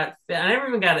even got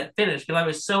it finished because I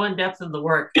was so in depth in the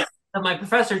work that my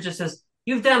professor just says,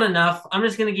 "You've done enough. I'm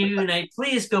just going to give you an A.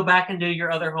 Please go back and do your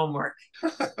other homework."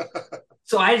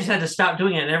 So I just had to stop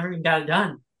doing it and never even got it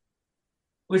done.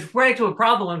 Which brought to a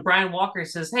problem when Brian Walker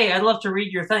says, "Hey, I'd love to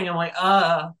read your thing." I'm like,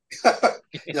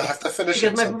 You'll have to finish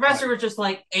because my professor was just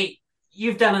like, "Hey,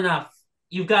 you've done enough.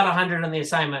 You've got 100 on the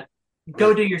assignment.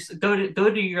 Go do your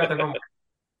other homework."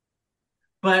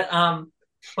 But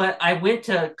I went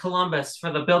to Columbus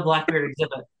for the Bill Blackbeard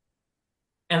exhibit.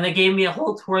 And they gave me a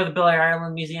whole tour of the Billy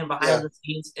Ireland Museum behind the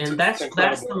scenes. And that's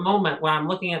the moment when I'm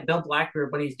looking at Bill Blackbeard,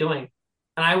 what he's doing.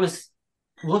 And I was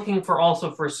looking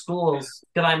for schools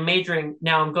because I'm majoring.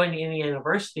 Now I'm going to Indiana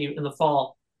University in the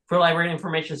fall for library and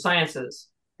information sciences.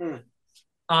 And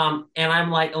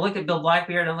I'm like, I look at Bill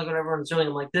Blackbeard and I look at what everyone's doing.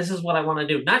 I'm like, this is what I want to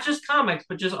do. Not just comics,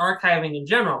 but just archiving in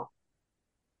general.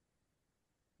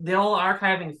 The whole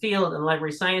archiving field and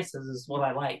library sciences is what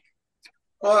I like.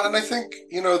 Well, and I think,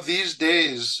 these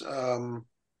days,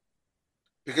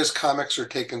 because comics are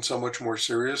taken so much more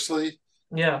seriously,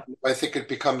 I think it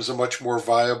becomes a much more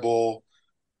viable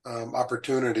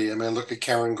opportunity. I mean, look at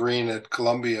Karen Green at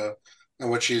Columbia and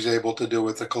what she's able to do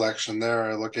with the collection there.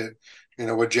 I look at,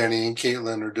 what Jenny and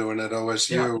Caitlin are doing at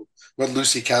OSU, what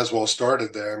Lucy Caswell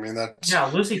started there. I mean, that's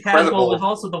Lucy Caswell was incredible.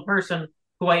 also the person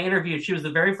who I interviewed. She was the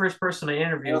very first person I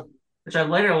interviewed, which I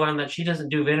later learned that she doesn't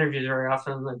do interviews very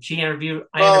often. And she interviewed.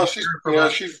 I Well, interviewed her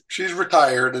for she's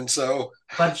retired, and so.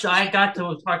 But I got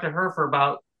to talk to her for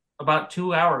about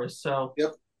 2 hours. So.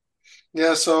 Yep.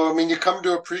 Yeah. So I mean, you come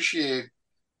to appreciate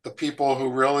the people who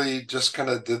really just kind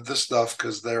of did this stuff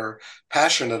because they're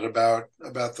passionate about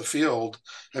the field.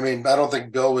 I mean, I don't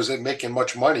think Bill was making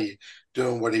much money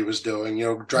doing what he was doing,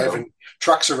 driving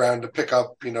trucks around to pick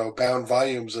up, bound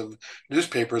volumes of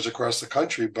newspapers across the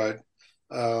country. But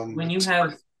when you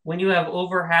have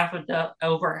over half a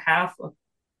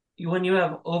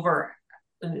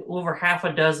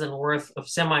dozen worth of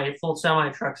full semi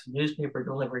trucks of newspaper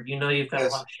delivered, you've got a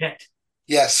lot of shit.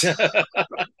 Yes.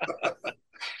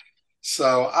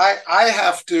 So I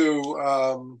have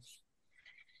to.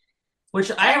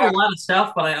 Which I have a lot of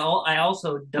stuff, but I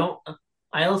also don't.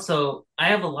 I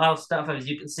have a lot of stuff, as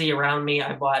you can see around me.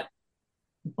 I bought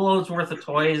loads worth of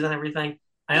toys and everything.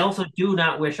 I also do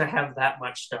not wish I have that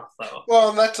much stuff, though. Well,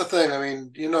 and that's the thing. I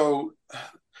mean,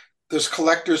 there's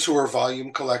collectors who are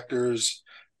volume collectors.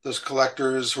 There's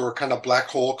collectors who are kind of black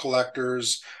hole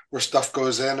collectors, where stuff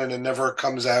goes in and it never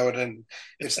comes out, and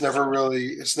it's never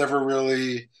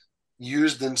really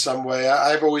used in some way.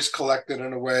 I've always collected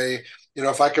in a way,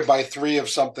 if I could buy 3 of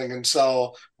something and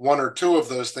sell 1 or 2 of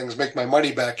those things, make my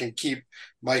money back and keep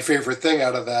my favorite thing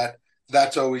out of that,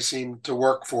 that's always seemed to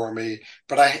work for me.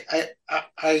 But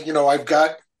I've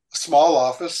got a small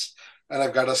office and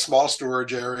I've got a small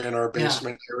storage area in our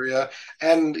basement area.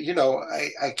 And,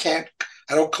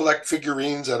 I don't collect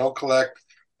figurines. I don't collect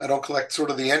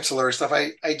sort of the ancillary stuff.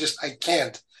 I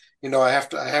can't. I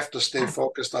have to stay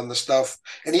focused on the stuff,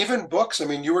 and even books. I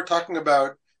mean, you were talking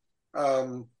about,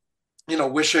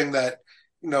 wishing that,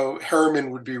 Harriman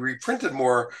would be reprinted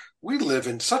more. We live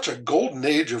in such a golden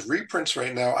age of reprints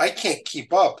right now. I can't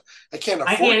keep up. I can't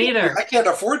either. I can't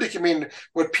afford to. I mean,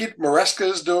 what Pete Maresca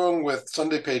is doing with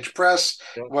Sunday Page Press,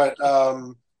 what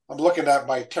I'm looking at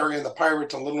my Terry and the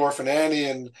Pirates and Little Orphan Annie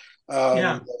and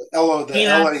the LA.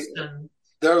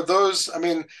 Those, I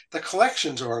mean, the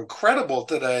collections are incredible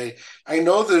today. I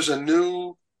know there's a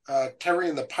new Terry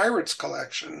and the Pirates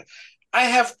collection. I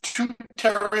have 2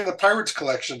 Terry and the Pirates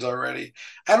collections already.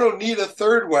 I don't need a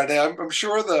third one. I'm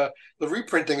sure the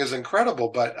reprinting is incredible,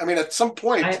 but I mean, at some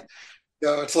point,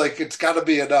 it's like it's got to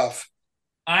be enough.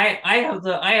 I have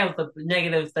the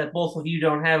negative that both of you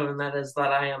don't have, and that is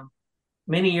that I am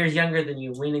many years younger than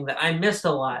you, meaning that I missed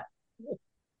a lot.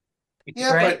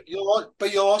 Yeah, right?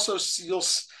 but you'll also see,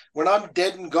 when I'm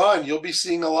dead and gone, you'll be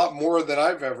seeing a lot more than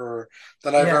I've ever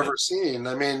seen.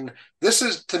 I mean,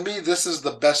 to me, this is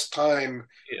the best time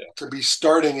to be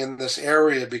starting in this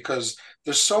area because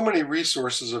there's so many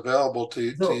resources available to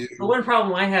you. The one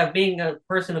problem I have being a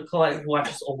person who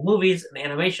watches old movies and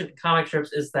animation and comic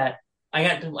strips is that I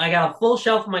got a full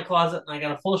shelf in my closet and I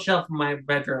got a full shelf in my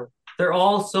bedroom. They're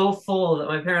all so full that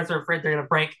my parents are afraid they're going to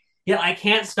break. Yet I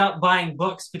can't stop buying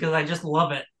books because I just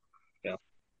love it.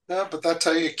 Yeah, but that's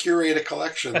how you curate a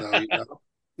collection, though.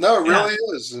 No, it really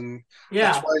is, and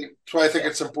that's why I think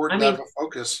it's important to have a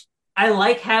focus. I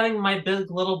like having my big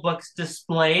little books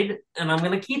displayed, and I'm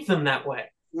going to keep them that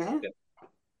way. Mm-hmm. Yeah.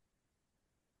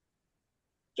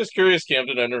 Just curious,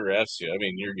 Kamden, I never asked you. I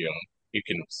mean, you're young. You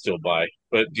can still buy,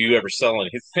 but do you ever sell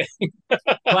anything? Do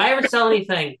I ever sell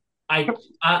anything? I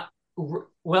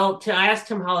asked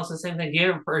Tim Hollis the same thing. Do you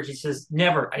ever purge? He says,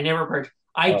 never. I never purge.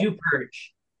 I do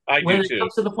purge. When it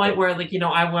comes to the point where, like, when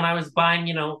I was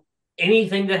buying,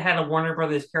 anything that had a Warner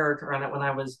Brothers character on it when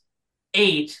I was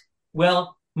 8,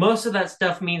 well, most of that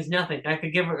stuff means nothing. I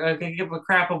could give a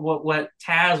crap of what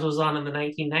Taz was on in the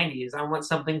 1990s. I want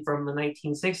something from the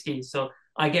 1960s, so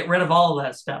I get rid of all of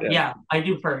that stuff. Yeah, I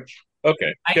do purge.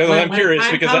 Okay, I'm curious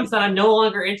when because comes that I'm no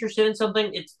longer interested in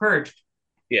something, it's purged.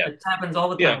 Yeah, it happens all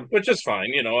the time. Yeah, which is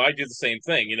fine. I do the same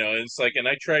thing. It's like, and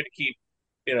I try to keep.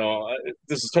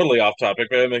 This is totally off topic,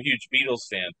 but I'm a huge Beatles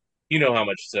fan. You know how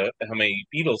many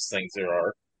Beatles things there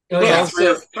are. Oh, yeah,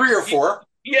 three or 4.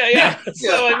 Yeah.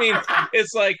 So I mean,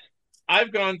 it's like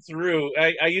I've gone through.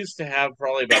 I used to have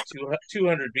probably about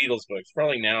 200 Beatles books.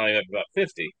 Probably now I have about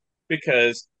 50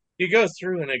 because you go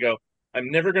through and I go, I'm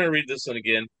never going to read this one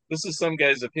again. This is some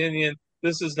guy's opinion.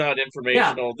 This is not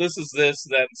informational. This is this,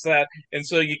 that, and that. And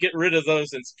so you get rid of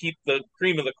those and keep the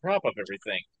cream of the crop of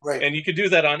everything. Right. And you could do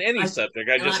that on any subject.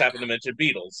 I just happen to mention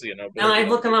Beatles, And I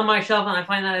look on my shelf and I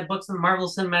find that I have books in the Marvel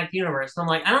Cinematic Universe. I'm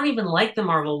like, I don't even like the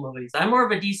Marvel movies. I'm more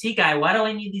of a DC guy. Why do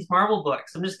I need these Marvel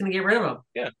books? I'm just going to get rid of them.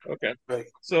 Yeah. Okay. Right.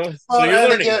 So you're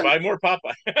learning. Buy more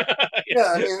Popeye.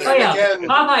 Yeah. I mean, again,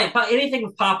 Popeye. Anything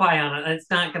with Popeye on it, it's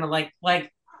not going to like.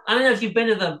 I don't know if you've been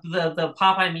to the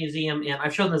Popeye Museum, and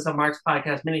I've shown this on Mark's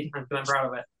podcast many times, but I'm proud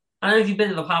of it. I don't know if you've been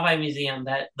to the Popeye Museum,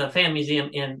 the fan museum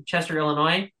in Chester,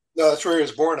 Illinois. No, that's where he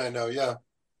was born. I know. Yeah.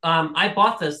 I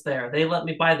bought this there. They let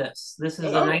me buy this. This is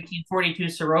a 1942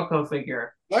 Sirocco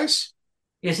figure. Nice.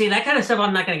 You see, that kind of stuff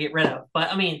I'm not going to get rid of.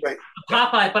 But I mean, right.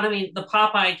 the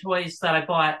Popeye toys that I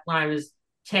bought when I was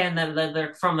 10, that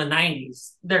they're from the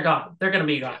 90s, they're gone. They're going to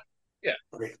be gone. Yeah.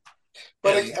 Right.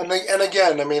 But and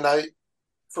again, I mean,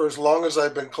 for as long as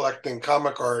I've been collecting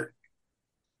comic art,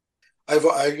 I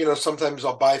sometimes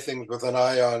I'll buy things with an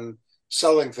eye on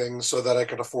selling things so that I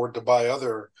can afford to buy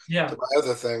other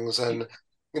things. And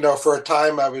for a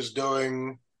time I was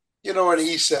doing an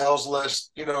e-sales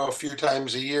list a few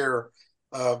times a year,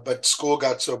 but school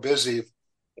got so busy.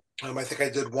 I think I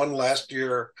did one last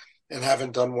year and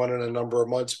haven't done one in a number of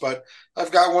months, but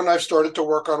I've got one. I've started to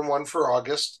work on one for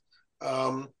August.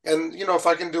 And if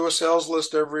I can do a sales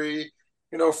list every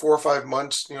 4 or 5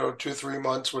 months, 2-3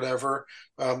 months, whatever,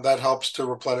 that helps to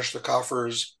replenish the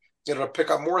coffers, to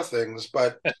pick up more things.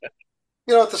 But at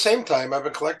the same time, I've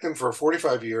been collecting for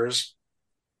 45 years.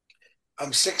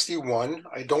 I'm 61.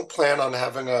 I don't plan on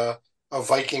having a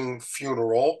Viking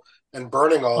funeral and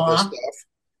burning all this stuff.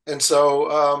 And so,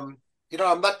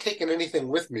 I'm not taking anything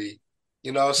with me,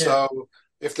 so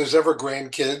if there's ever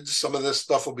grandkids, some of this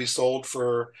stuff will be sold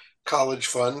for college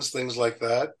funds, things like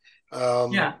that. I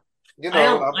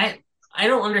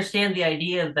don't understand the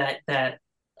idea that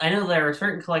I know there are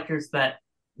certain collectors that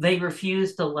they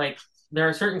refuse to there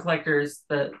are certain collectors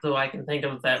that, though I can think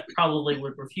of, that probably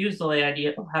would refuse the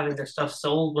idea of having their stuff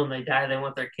sold when they die. They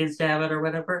want their kids to have it or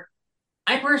whatever.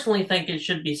 I personally think it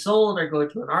should be sold or go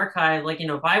to an archive.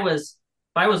 If I was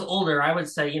older, I would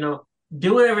say,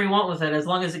 do whatever you want with it as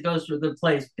long as it goes to a good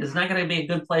place, because it's not going to be a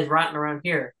good place rotting around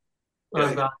here when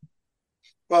I'm gone.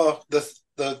 Well,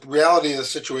 the reality of the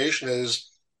situation is,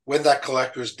 when that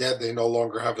collector is dead, they no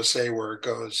longer have a say where it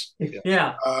goes.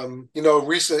 Yeah.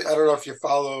 Recently, I don't know if you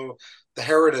follow the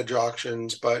heritage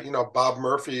auctions, but Bob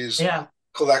Murphy's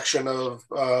collection of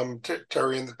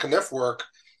Terry and the Kniff work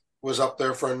was up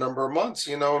there for a number of months.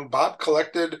 And Bob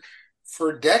collected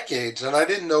for decades, and I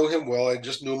didn't know him well. I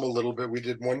just knew him a little bit. We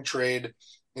did one trade,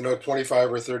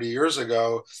 25 or 30 years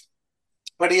ago,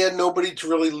 but he had nobody to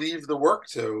really leave the work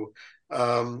to.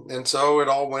 And so it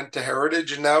all went to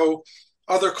heritage, and now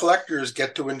other collectors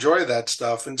get to enjoy that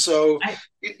stuff. And so,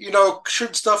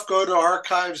 should stuff go to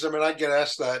archives? I mean, I get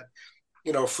asked that,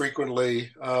 frequently.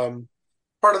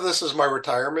 Part of this is my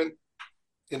retirement.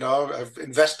 I've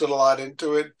invested a lot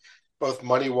into it, both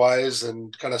money-wise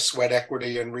and kind of sweat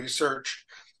equity and research.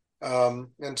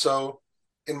 And so,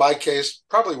 in my case,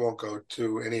 probably won't go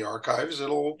to any archives.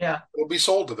 It'll be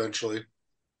sold eventually.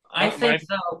 I think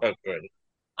so. Oh, good.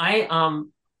 I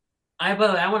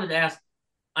wanted to ask,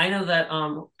 I know that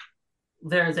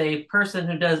there's a person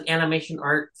who does animation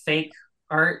art, fake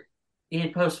art. He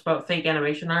posts about fake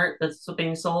animation art that's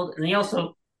being sold, and he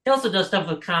also does stuff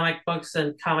with comic books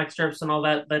and comic strips and all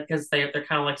that because they're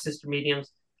kind of like sister mediums.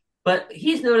 But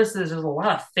he's noticed there's a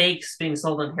lot of fakes being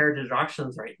sold on heritage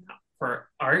auctions right now for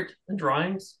art and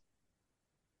drawings.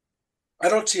 I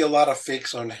don't see a lot of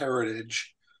fakes on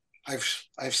heritage.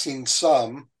 I've seen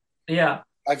some. Yeah.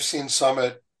 I've seen some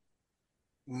at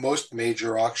most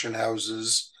major auction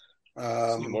houses.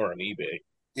 More on eBay.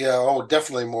 Yeah,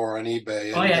 definitely more on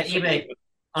eBay. eBay.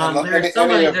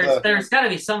 There's got to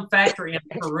be some factory in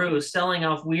Peru selling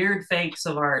off weird fakes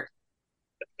of art.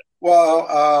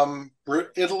 Well,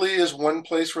 Italy is one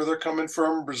place where they're coming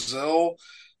from. Brazil.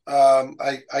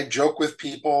 I joke with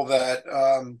people that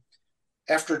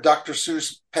after Dr.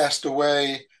 Seuss passed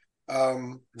away,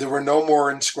 there were no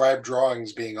more inscribed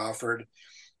drawings being offered.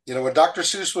 When Dr.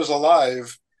 Seuss was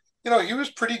alive, he was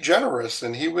pretty generous,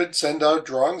 and he would send out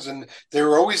drawings, and they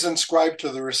were always inscribed to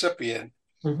the recipient.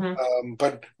 Mm-hmm.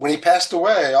 But when he passed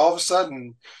away, all of a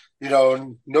sudden,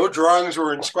 no drawings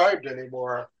were inscribed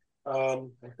anymore. I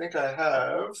think I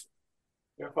have,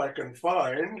 if I can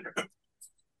find.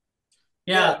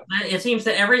 Yeah, it seems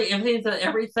that everyone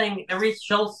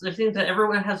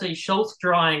has a Schultz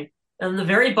drawing, and the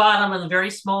very bottom and the very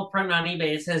small print on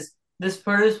eBay, it says, "This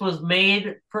produce was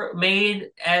made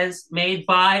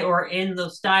by or in the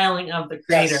styling of the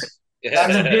creator."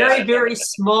 There's a very, very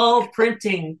small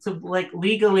printing to like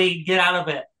legally get out of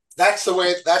it. That's the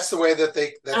way that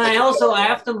they. I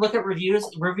have to look at reviews.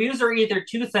 Reviews are either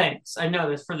two things. I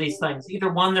noticed for these things.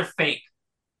 Either one, they're fake.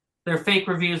 They're fake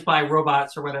reviews by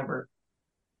robots or whatever.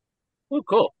 Oh,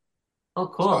 cool. Oh,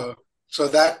 cool. So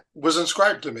that was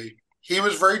inscribed to me. He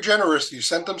was very generous. You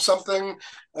sent him something,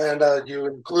 and you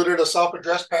included a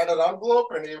self-addressed padded envelope,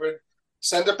 and he would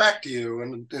send it back to you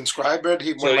and inscribe it.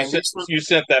 You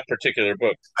sent that particular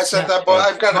book. I sent that book.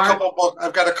 I've got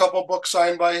a couple books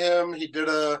signed by him. He did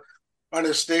on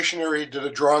his stationery. He did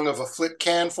a drawing of a Flit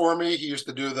can for me. He used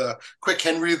to do the Quick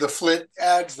Henry the Flit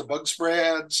ads, the bug spray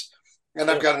ads,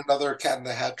 and I've got another Cat in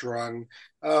the Hat drawing.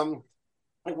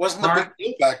 It wasn't a big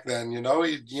deal back then,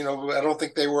 I don't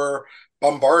think they were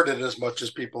bombarded as much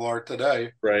as people are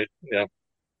today. Right. Yeah.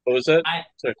 What was that?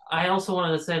 I also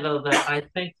wanted to say though that I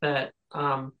think that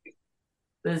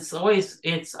it's always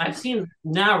it's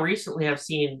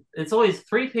always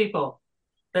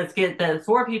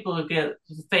four people who get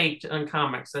faked on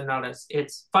comics. I notice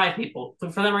it's five people for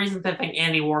them reasons. I think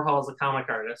Andy Warhol is a comic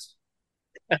artist.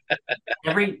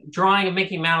 Every drawing of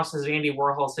Mickey Mouse has Andy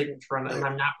Warhol signature on it, and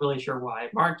I'm not really sure why.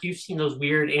 Mark, you've seen those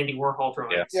weird Andy Warhol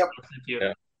drawings. Yeah.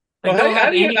 Yeah. Like, how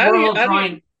do you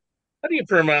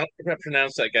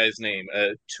pronounce that guy's name?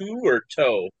 Tu or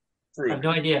Toe? I have no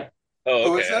idea. Oh, okay.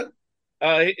 Who is that?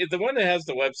 The one that has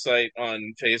the website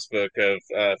on Facebook of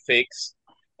fakes.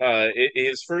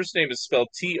 His first name is spelled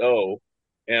T-O,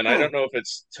 and I don't know if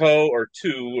it's Toe or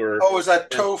Tu or. Oh, is that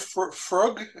Toe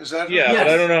Frug? Is that? Yeah, but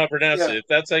I don't know how to pronounce it. If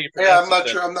that's how you pronounce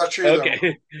it. Yeah, I'm not sure.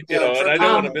 Okay, and I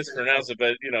don't want to mispronounce it,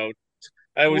 but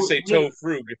I always say Toe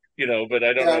Frug, but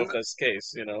I don't know if that's the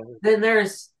case, Then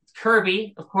there's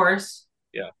Kirby, of course.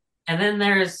 Yeah. And then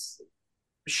there's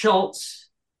Schultz.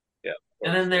 Yeah.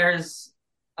 And then there's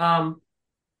Dr.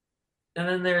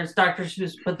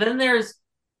 Seuss. But then there's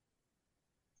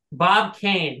Bob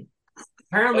Kane.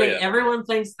 Apparently, everyone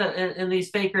thinks that, and these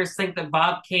fakers think that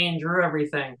Bob Kane drew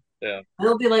everything. Yeah. And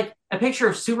it'll be like a picture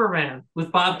of Superman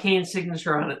with Bob Kane's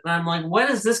signature on it. And I'm like, when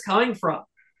is this coming from?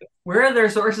 Where are their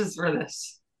sources for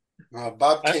this?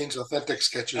 Bob Kane's authentic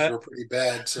sketches were pretty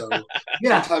bad, so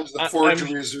yeah. Sometimes the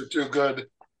forgeries are too good.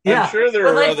 Yeah. I'm sure there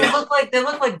are others. They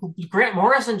look like Grant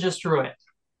Morrison just drew it.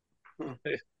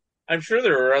 I'm sure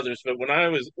there were others, but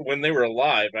when they were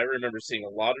alive, I remember seeing a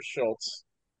lot of Schultz.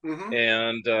 Mm-hmm.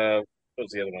 And what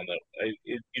was the other one though?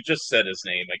 You just said his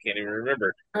name. I can't even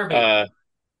remember. Kirby.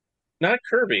 Not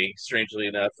Kirby, strangely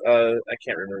enough. I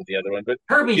can't remember the other one, but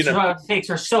Kirby's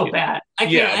fakes are so bad. I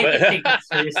can't take it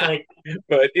seriously.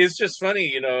 But it's just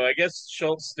funny, I guess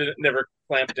Schultz never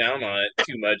clamped down on it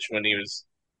too much when he was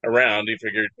around. He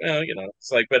figured,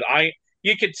 it's like, but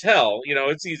you could tell,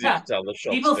 it's easy to tell the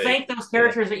Schultz. People think those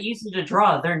characters are easy to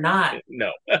draw. They're not.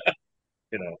 No,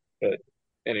 but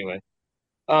anyway.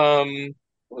 What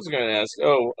was I going to ask?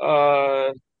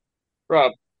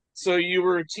 Rob, so you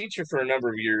were a teacher for a number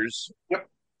of years. Yep.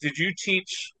 Did you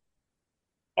teach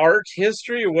art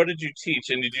history, or what did you teach?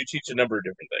 And did you teach a number of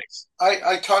different things?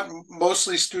 I taught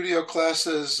mostly studio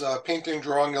classes, painting,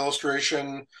 drawing,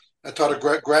 illustration. I taught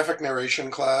a graphic narration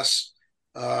class.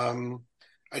 I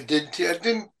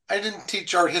didn't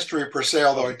teach art history per se,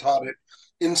 although I taught it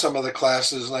in some of the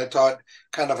classes, and I taught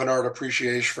kind of an art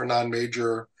appreciation for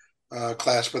non-major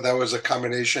class, but that was a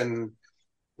combination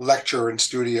lecture and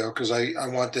studio because I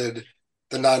wanted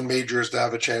the non-majors to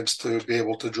have a chance to be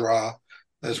able to draw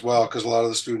as well, because a lot of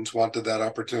the students wanted that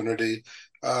opportunity.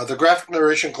 The graphic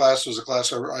narration class was a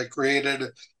class I created.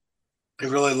 I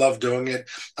really love doing it.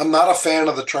 I'm not a fan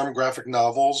of the term graphic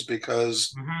novels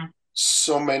because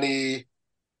so many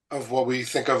of what we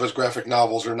think of as graphic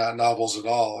novels are not novels at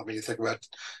all. I mean, you think about,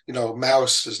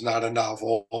 Mouse is not a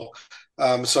novel.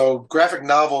 So graphic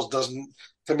novels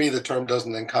to me, the term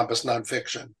doesn't encompass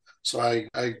nonfiction. So I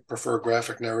prefer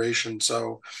graphic narration.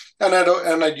 And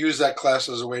I'd use that class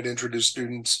as a way to introduce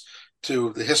students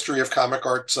to the history of comic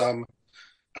art.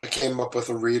 I came up with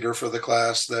a reader for the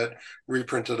class that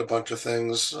reprinted a bunch of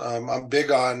things. I'm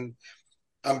big on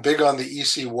the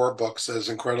EC War books as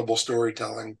incredible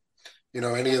storytelling.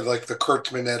 Any of like the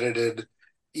Kurtzman edited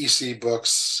EC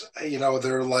books,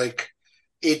 they're like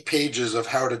 8 pages of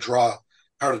how to draw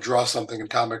something in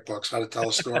comic books, how to tell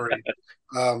a story.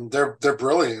 They're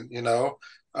brilliant, and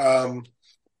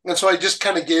so I just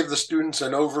kind of gave the students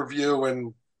an overview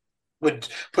and would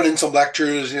put in some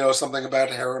lectures, something about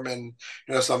Harriman,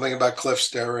 something about Cliff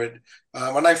Sterrett.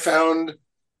 And I found,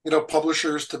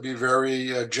 publishers to be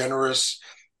very generous,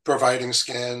 providing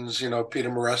scans. Peter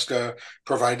Maresca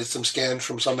provided some scans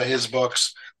from some of his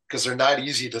books because they're not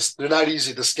easy to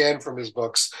scan from his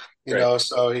books.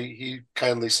 So he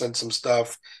kindly sent some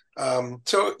stuff.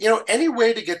 So, any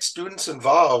way to get students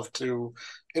involved, to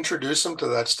introduce them to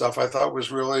that stuff, I thought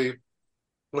was really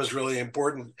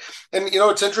important. And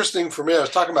it's interesting for me. I was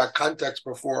talking about context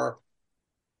before.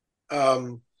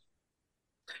 I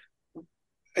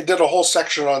did a whole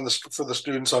section on this for the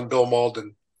students on Bill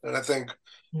Malden, and I think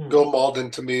Bill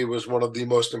Malden to me was one of the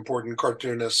most important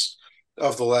cartoonists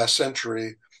of the last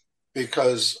century,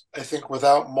 because I think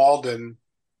without Malden,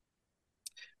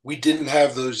 we didn't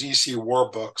have those EC war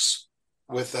books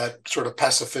with that sort of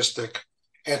pacifistic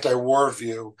anti-war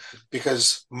view,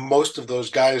 because most of those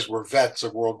guys were vets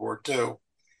of World War II.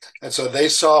 And so they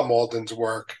saw Malden's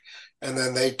work, and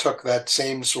then they took that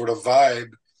same sort of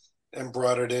vibe and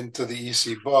brought it into the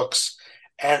EC books.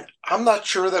 And I'm not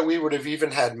sure that we would have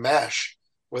even had MASH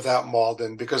without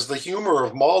Malden, because the humor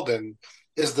of Malden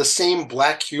is the same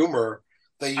black humor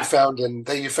that you found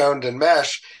in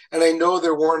MASH. And I know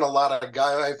there weren't a lot of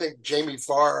guys. I think Jamie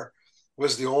Farr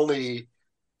was the only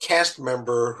cast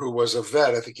member who was a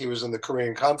vet. I think he was in the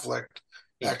Korean conflict.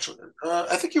 Actually,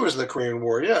 I think he was in the Korean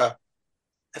War. Yeah,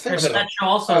 I think so. But that show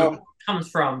also comes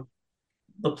from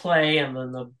the play and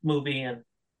then the movie and.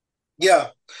 Yeah.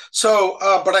 So,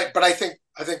 but I think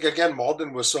again,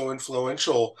 Malden was so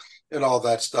influential in all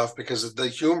that stuff because the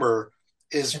humor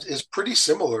is pretty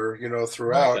similar,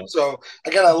 throughout. Right. So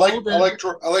again, I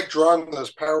like drawing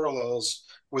those parallels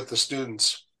with the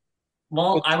students.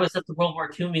 Well, I was at the World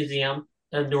War II Museum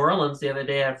in New Orleans the other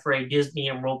day for a Disney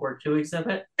and World War II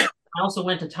exhibit. I also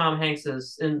went to Tom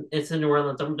Hanks's, it's in New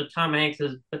Orleans. I went to Tom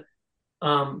Hanks's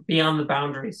Beyond the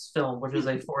Boundaries film, which is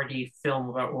a 4D film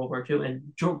about World War II, and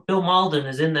Bill Malden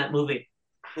is in that movie.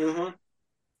 Mm-hmm.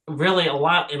 Really, a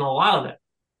lot of it.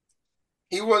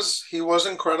 He was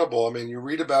incredible. I mean, you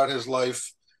read about his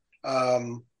life.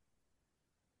 Todd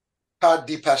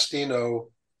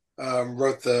DiPastino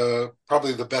wrote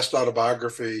probably the best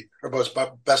autobiography or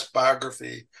best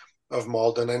biography of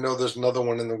Malden. I know there's another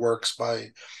one in the works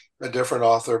by a different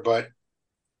author, but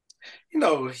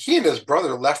he and his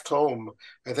brother left home,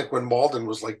 I think, when Malden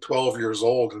was like 12 years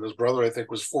old, and his brother, I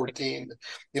think, was 14.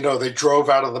 They drove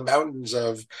out of the mountains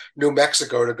of New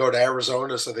Mexico to go to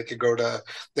Arizona so they could go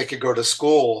to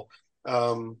school.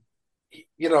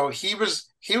 He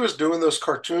was doing those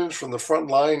cartoons from the front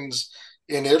lines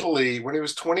in Italy when he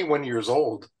was 21 years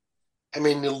old. I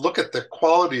mean, you look at the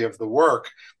quality of the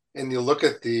work and you look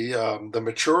at the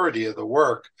maturity of the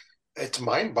work, it's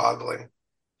mind-boggling.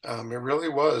 It really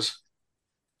was.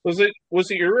 Was it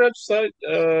your website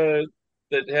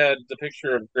that had the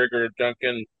picture of Gregor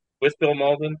Duncan with Bill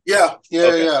Malden? Yeah.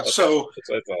 Okay. So that's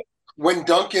what I thought. When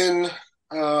Duncan,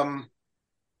 or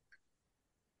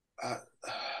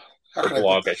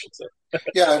blog, I should say.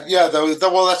 yeah.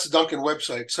 Well, that's the Duncan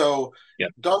website. So yeah.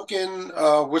 Duncan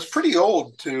was pretty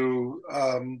old to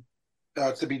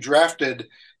be drafted.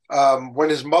 When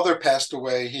his mother passed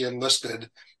away, he enlisted.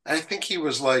 I think he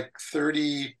was like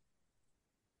 30.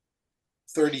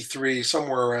 33,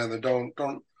 somewhere around there. Don't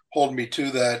hold me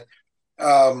to that.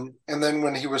 And then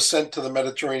when he was sent to the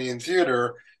Mediterranean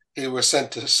Theater, he was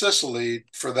sent to Sicily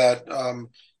for that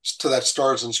to that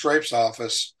Stars and Stripes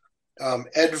office.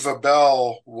 Ed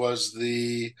Vabel was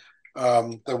the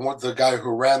guy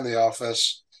who ran the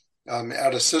office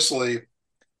out of Sicily,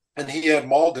 and he had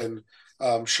Malden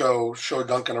show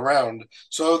Duncan around.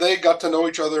 So they got to know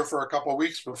each other for a couple of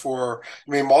weeks before.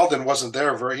 I mean, Malden wasn't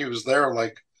there he was there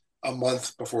like a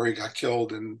month before he got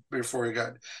killed in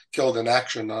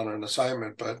action on an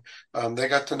assignment. But they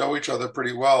got to know each other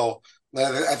pretty well.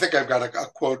 I think I've got a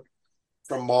quote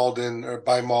from Malden or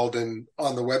by Malden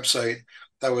on the website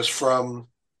that was from,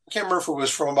 I can't remember if it was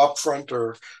from Up Front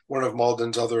or one of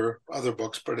Malden's other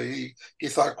books, but he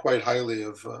thought quite highly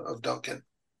of Duncan.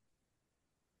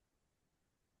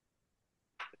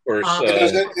 Of course,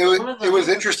 it was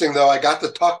interesting though. I got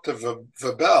to talk to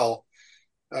Vabel.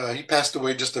 He passed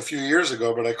away just a few years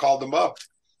ago, but I called him up,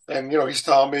 and he's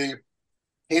telling me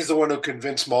he's the one who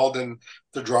convinced Malden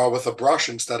to draw with a brush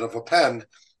instead of a pen.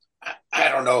 I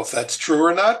don't know if that's true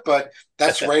or not, but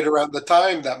that's right around the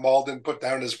time that Malden put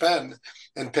down his pen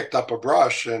and picked up a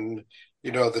brush, and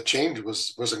the change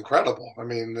was incredible. I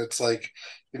mean, it's like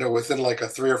within like a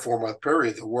 3 or 4 month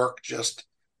period, the work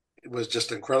was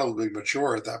just incredibly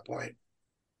mature at that point.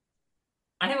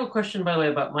 I have a question, by the way,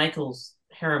 about Michael's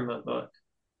Harriman book.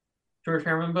 George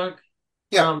Herman book.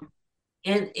 Yeah.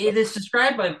 And it is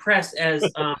described by press as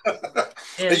are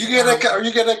you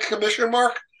getting a commission,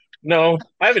 Mark? No,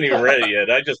 I haven't even read it yet.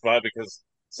 I just bought it because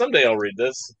someday I'll read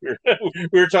this. We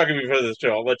were talking before the show.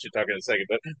 I'll let you talk in a second,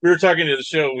 but we were talking to the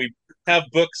show. We have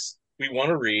books we want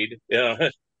to read,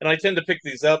 and I tend to pick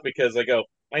these up because I go,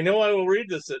 I know I will read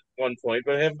this at one point,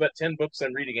 but I have about 10 books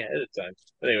I'm reading ahead of time.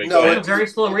 Anyway, No, go I'm ahead. a very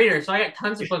slow reader, so I got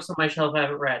tons of books on my shelf I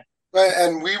haven't read.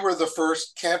 and we were the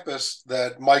first campus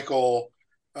that Michael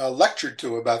lectured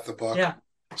to about the book. Yeah.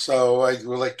 So I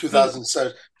were like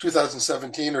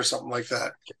 2017 or something like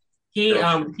that. He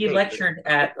lectured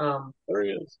at There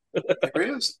he is. There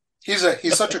he is.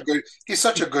 He's such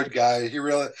a good guy.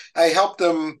 I helped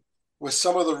him with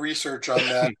some of the research on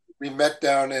that. We met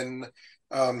down in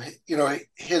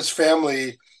his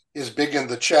family is big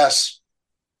into chess,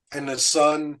 and his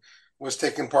son was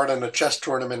taking part in a chess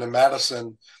tournament in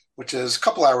Madison, which is a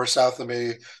couple hours south of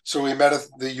me. So we met at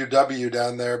the UW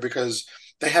down there because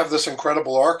they have this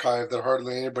incredible archive that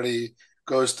hardly anybody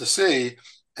goes to see.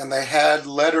 And they had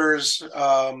letters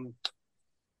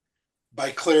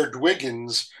by Claire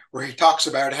Dwiggins where he talks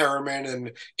about Harriman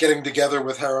and getting together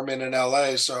with Harriman in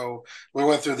LA. So we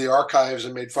went through the archives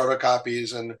and made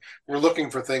photocopies, and we're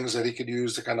looking for things that he could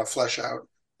use to kind of flesh out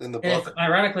in the book.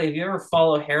 Ironically, if you ever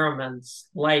follow Harriman's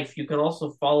life, you could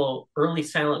also follow early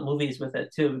silent movies with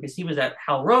it too, because he was at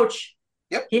Hal Roach.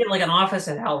 Yep. He had like an office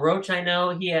at Hal Roach. I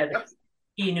know Yep.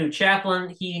 He knew Chaplin.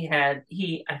 I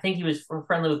think he was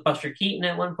friendly with Buster Keaton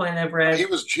at one point. I've read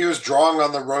he was drawing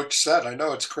on the Roach set. I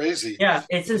know, it's crazy. Yeah,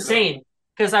 it's insane.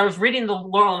 Because I was reading the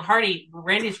Laurel and Hardy.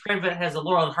 Randy Scriven has a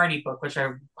Laurel and Hardy book, which I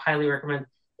highly recommend.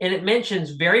 And it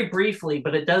mentions very briefly,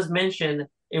 but it does mention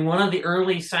in one of the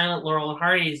early silent Laurel and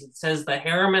Hardys, it says that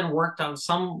Harriman worked on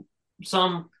some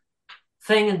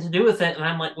thing to do with it. And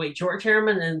I'm like, wait, George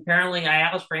Harriman? And apparently I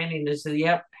asked Randy and they said,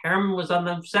 yep, Harriman was on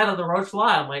the set of the Roach Law.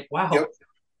 I'm like, wow. Yep.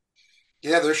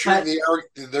 Yeah, they're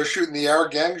shooting the Our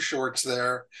Gang shorts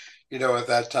there, at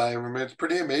that time. I mean, it's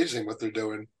pretty amazing what they're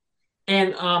doing.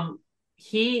 And one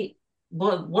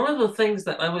of the things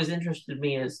that always interested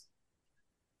me is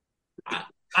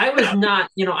I was not,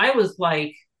 I was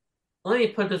like, let me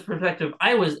put this perspective.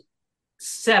 I was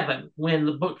 7 when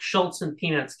the book Schultz and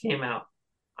Peanuts came out.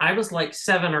 I was like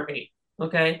 7 or 8.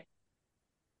 Okay.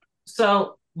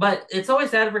 So, but it's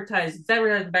always advertised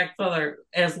back further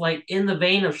as like in the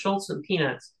vein of Schultz and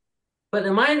Peanuts. But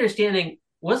in my understanding,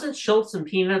 wasn't Schultz and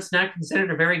Peanuts not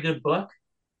considered a very good book?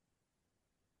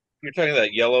 You're talking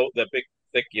that big,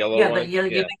 thick yellow one?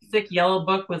 Big, thick yellow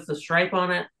book with the stripe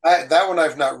on it. That one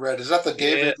I've not read. Is that the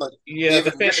David?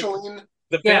 David Michelin?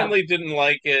 The family didn't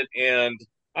like it, and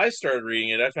I started reading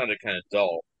it. I found it kind of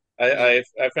dull. I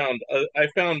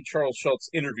found Charles Schultz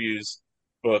interviews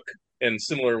book and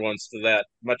similar ones to that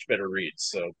much better reads.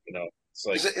 So it's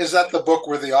like, is that the book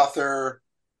where the author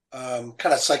kind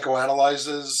of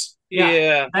psychoanalyzes?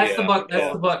 Yeah, that's the book.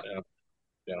 That's the book.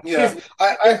 Yeah.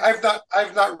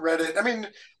 I've not read it. I mean,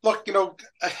 look,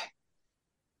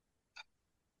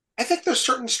 I think there's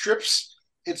certain strips.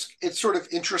 It's sort of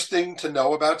interesting to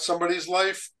know about somebody's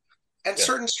life, and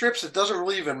certain strips it doesn't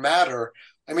really even matter.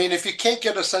 I mean, if you can't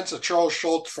get a sense of Charles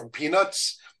Schultz from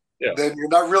Peanuts, then you're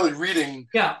not really reading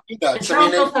Peanuts. And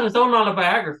Charles Schultz had his own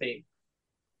autobiography.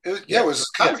 It was a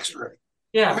comic strip.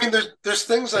 Yeah. I mean, there's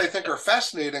things I think are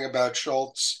fascinating about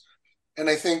Schultz, and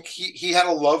I think he had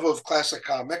a love of classic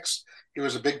comics. He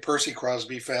was a big Percy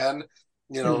Crosby fan.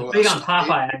 He was big on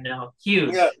Popeye, I know.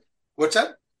 Huge. Yeah. What's that?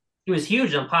 He was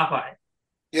huge on Popeye.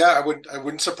 Yeah, I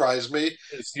wouldn't surprise me.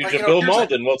 It's huge. Bill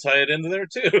Malden. We'll tie it into there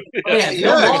too. Exactly.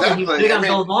 He was big on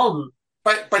Bill Malden.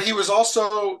 But he was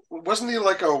also wasn't he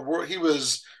like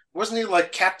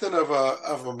captain of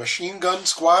a machine gun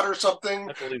squad or something?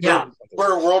 Yeah.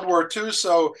 For World War II,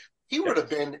 so he would have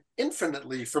been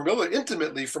intimately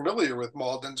familiar with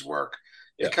Malden's work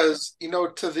because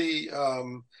to the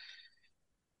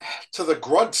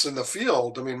grunts in the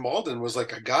field, I mean, Malden was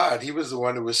like a god. He was the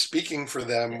one who was speaking for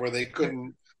them where they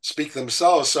couldn't speak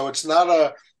themselves. So it's not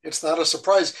a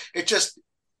surprise. It's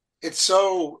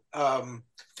so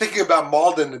thinking about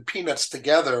Malden and Peanuts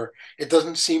together, it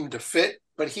doesn't seem to fit,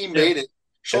 but he made it.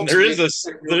 And there is a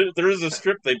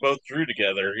strip they both drew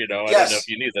together. I don't know if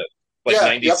you knew that, like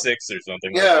 96 or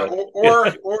something. Yeah,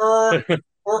 like that.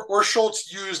 or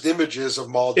Schultz used images of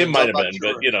Malden. It might have been,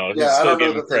 sure. but I don't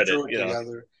give know him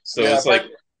credit. So it's like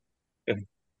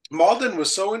Malden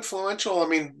was so influential. I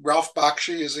mean, Ralph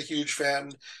Bakshi is a huge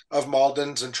fan of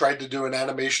Malden's and tried to do an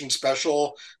animation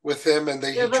special with him, and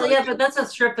but that's a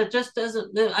strip that just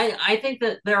doesn't. I think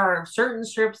that there are certain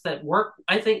strips that work.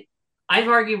 I think I've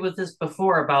argued with this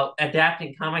before about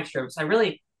adapting comic strips.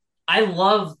 I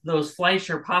love those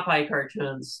Fleischer Popeye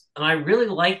cartoons, and I really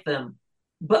like them,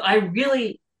 but I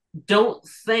really don't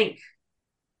think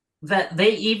that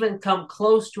they even come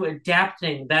close to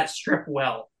adapting that strip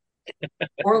well.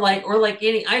 or like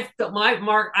any I've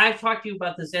talked to you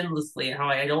about this endlessly, how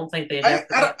I don't think they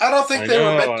adapted. I don't think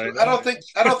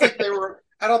they were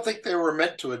don't think they were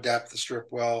meant to adapt the strip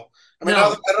well. I mean,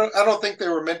 No. I don't think they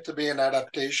were meant to be an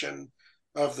adaptation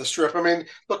of the strip. I mean,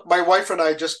 look, my wife and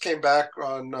I just came back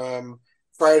on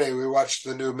Friday. We watched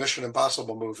the new Mission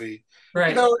Impossible movie.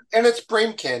 Right. And it's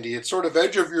brain candy. It's sort of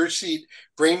edge of your seat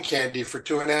brain candy for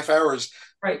 2.5 hours.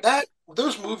 Right.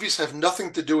 Those movies have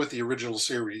nothing to do with the original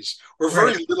series, or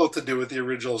very little to do with the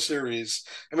original series.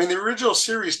 I mean, the original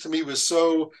series to me was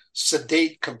so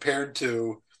sedate compared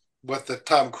to what the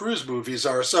Tom Cruise movies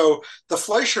are. So the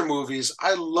Fleischer movies,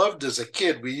 I loved as a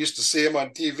kid. We used to see them on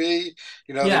TV.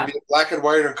 They'd be in black and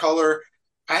white or color.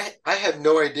 I had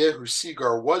no idea who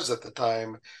Seagar was at the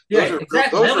time. Yeah,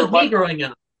 exactly. That was me growing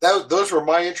up. Those were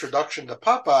my introduction to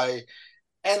Popeye,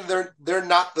 and they're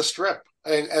not the strip,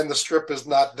 and the strip is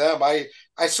not them. I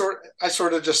sort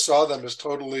of just saw them as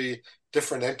totally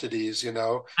different entities,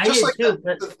 just like too,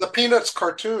 the Peanuts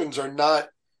cartoons are not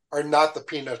the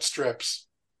Peanut strips.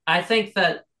 I think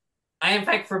that in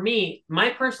fact, for me,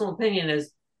 my personal opinion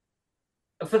is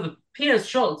for the Peanuts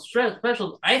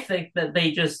specials. I think that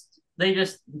they just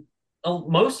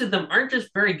most of them aren't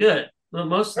just very good.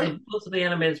 Most of the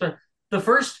animated specials. The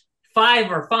first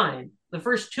 5 are fine. The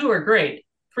first 2 are great.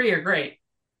 3 are great.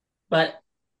 But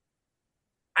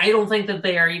I don't think that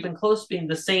they are even close to being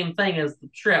the same thing as the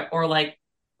strip. Or like,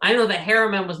 I know that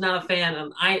Harriman was not a fan,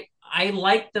 and I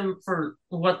like them for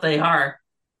what they are.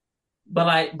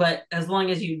 But as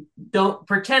long as you don't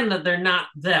pretend that they're not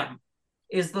them,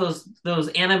 is those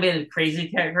animated Crazy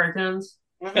Cat cartoons.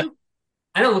 Mm-hmm.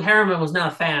 I know Harriman was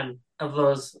not a fan of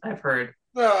those. I've heard.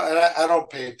 No, and I don't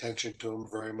pay attention to them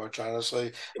very much,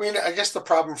 honestly. I mean, I guess the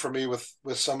problem for me with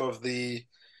some of the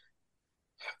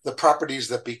properties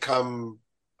that become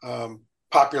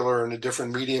popular in a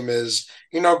different medium is,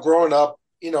 growing up,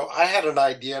 I had an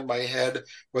idea in my head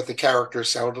what the characters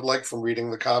sounded like from reading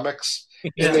the comics,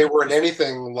 and they weren't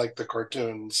anything like the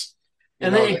cartoons.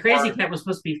 And then Crazy Cat was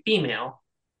supposed to be female.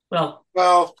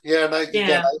 Well, yeah, and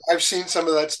again, I've seen some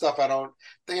of that stuff. I don't,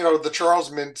 the Charles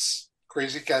Mintz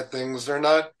Crazy Cat things. They're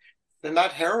not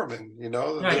Harriman.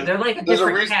 Right, they're like a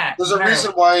different cat. There's a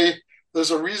reason why.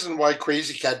 There's a reason why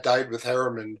Crazy Cat died with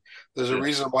Harriman. There's a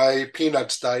reason why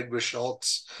Peanuts died with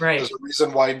Schultz. Right. There's a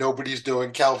reason why nobody's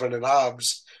doing Calvin and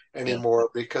Hobbes anymore,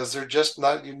 because they're just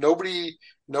not. Nobody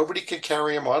can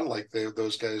carry them on like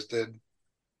those guys did.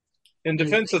 In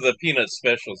defense of the Peanuts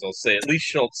specials, I'll say at least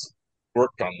Schultz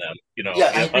worked on them.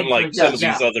 Unlike some of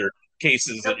these other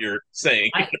cases that you're saying.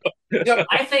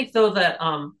 I think though that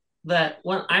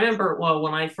when I remember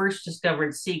when I first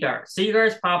discovered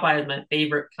Seagar's Popeye is my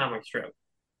favorite comic strip,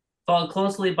 followed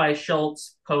closely by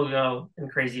Schultz, Pogo,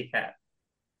 and Crazy Cat.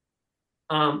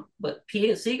 But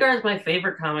Seagar is my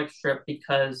favorite comic strip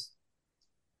because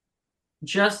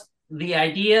just the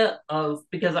idea of,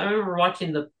 because I remember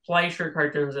watching the Fleischer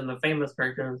cartoons and the Famous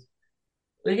cartoons.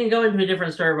 We can go into a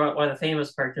different story about why the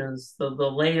Famous cartoons, the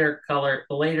later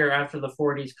after the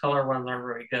 40s color ones aren't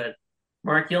very good.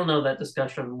 Mark, you'll know that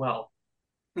discussion well.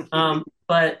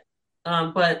 But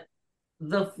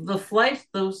the Fleisch,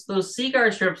 those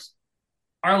Seagar strips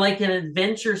are like an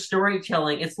adventure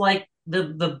storytelling. It's like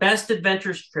the best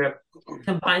adventure strip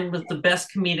combined with the best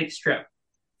comedic strip.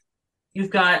 You've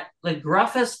got the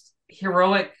gruffest,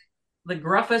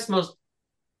 most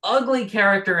ugly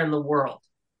character in the world.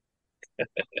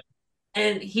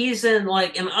 And he's and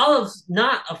Olive's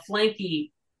not a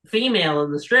flanky female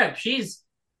in the strip. She's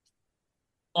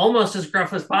almost as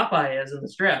gruff as Popeye is in the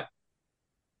strip.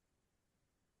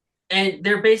 And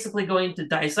they're basically going to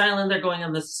Dice Island. They're going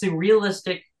on this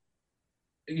surrealistic,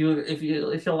 if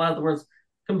you allow the words,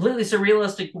 completely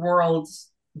surrealistic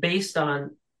worlds based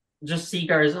on just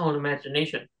Seagar's own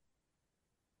imagination.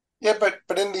 Yeah, but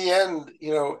in the end,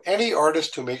 any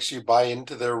artist who makes you buy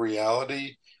into their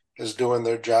reality is doing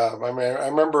their job. I mean, I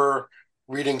remember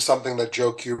reading something that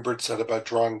Joe Kubert said about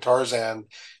drawing Tarzan.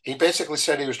 He basically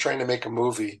said he was trying to make a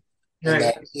movie, and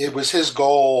that it was his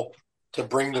goal to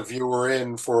bring the viewer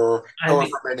in for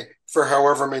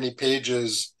however many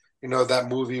pages that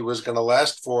movie was going to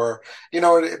last for.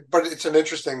 But it's an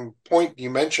interesting point you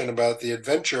mentioned about the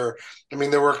adventure. I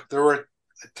mean, there were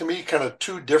to me kind of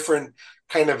two different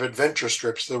kind of adventure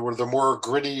strips. There were the more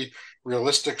gritty,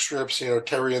 realistic strips,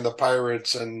 Terry and the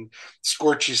Pirates and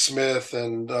Scorchy Smith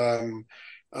and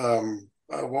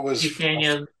what was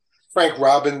Canyon. Frank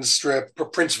Robbins strip,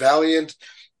 Prince Valiant.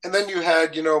 And then you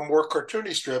had, more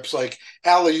cartoony strips like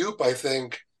Alley Oop, I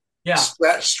think,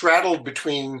 straddled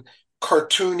between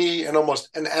cartoony and almost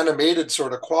an animated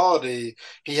sort of quality.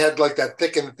 He had like that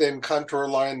thick and thin contour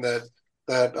line that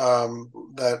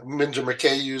Minja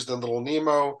McKay used in Little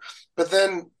Nemo. But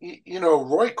then,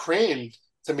 Roy Crane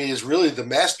to me, is really the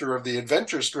master of the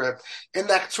adventure strip in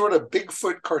that sort of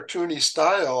Bigfoot cartoony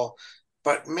style.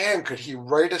 But man, could he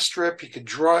write a strip? He could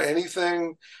draw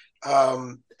anything.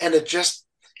 And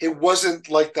it wasn't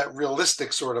like that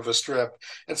realistic sort of a strip.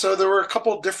 And so there were a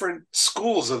couple different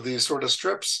schools of these sort of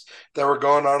strips that were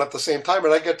going on at the same time.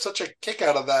 And I get such a kick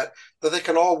out of that they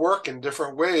can all work in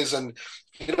different ways. And,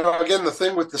 again, the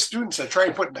thing with the students I try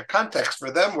and put into context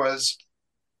for them was,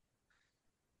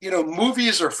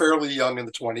 movies are fairly young in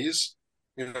the 20s,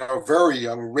 very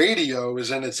young. Radio is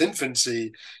in its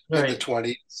infancy in the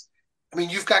 20s. I mean,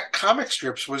 you've got comic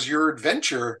strips was your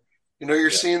adventure.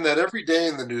 You're seeing that every day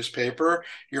in the newspaper.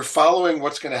 You're following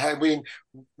what's going to happen. I mean,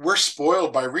 we're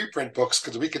spoiled by reprint books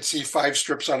because we could see 5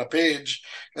 strips on a page,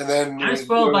 and then I'm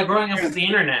spoiled by growing up with the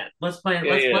internet. Let's put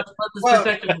this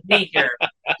perspective of me here.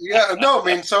 Yeah, no, I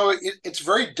mean, so it's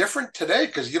very different today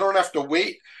because you don't have to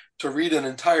wait to read an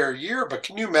entire year. But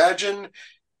can you imagine,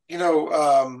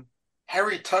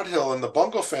 Harry Tudhill and the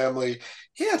Bungle family?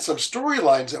 He had some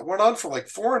storylines that went on for like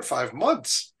 4 and 5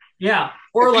 months. Yeah,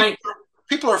 or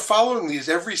people are following these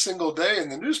every single day in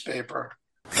the newspaper.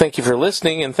 Thank you for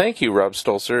listening, and thank you, Rob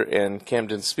Stolzer and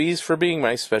Kamden Spies, for being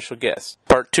my special guest.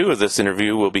 Part 2 of this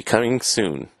interview will be coming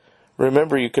soon.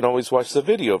 Remember, you can always watch the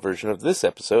video version of this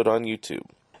episode on YouTube.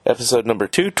 Episode number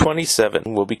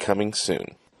 227 will be coming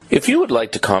soon. If you would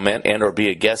like to comment and or be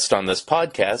a guest on this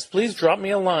podcast, please drop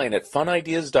me a line at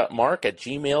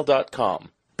funideas.mark@gmail.com.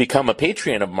 Become a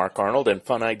Patreon of Mark Arnold and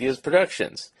Fun Ideas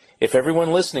Productions. If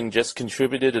everyone listening just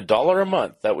contributed $1 a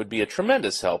month, that would be a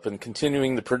tremendous help in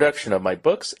continuing the production of my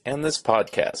books and this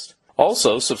podcast.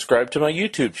 Also, subscribe to my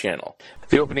YouTube channel.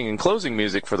 The opening and closing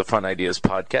music for the Fun Ideas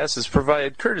podcast is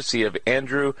provided courtesy of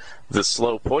Andrew the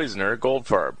Slow Poisoner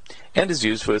Goldfarb and is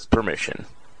used with permission.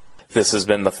 This has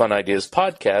been the Fun Ideas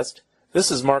podcast. This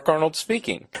is Mark Arnold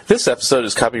speaking. This episode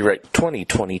is copyright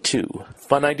 2022.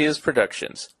 Fun Ideas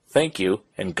Productions. Thank you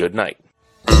and good night.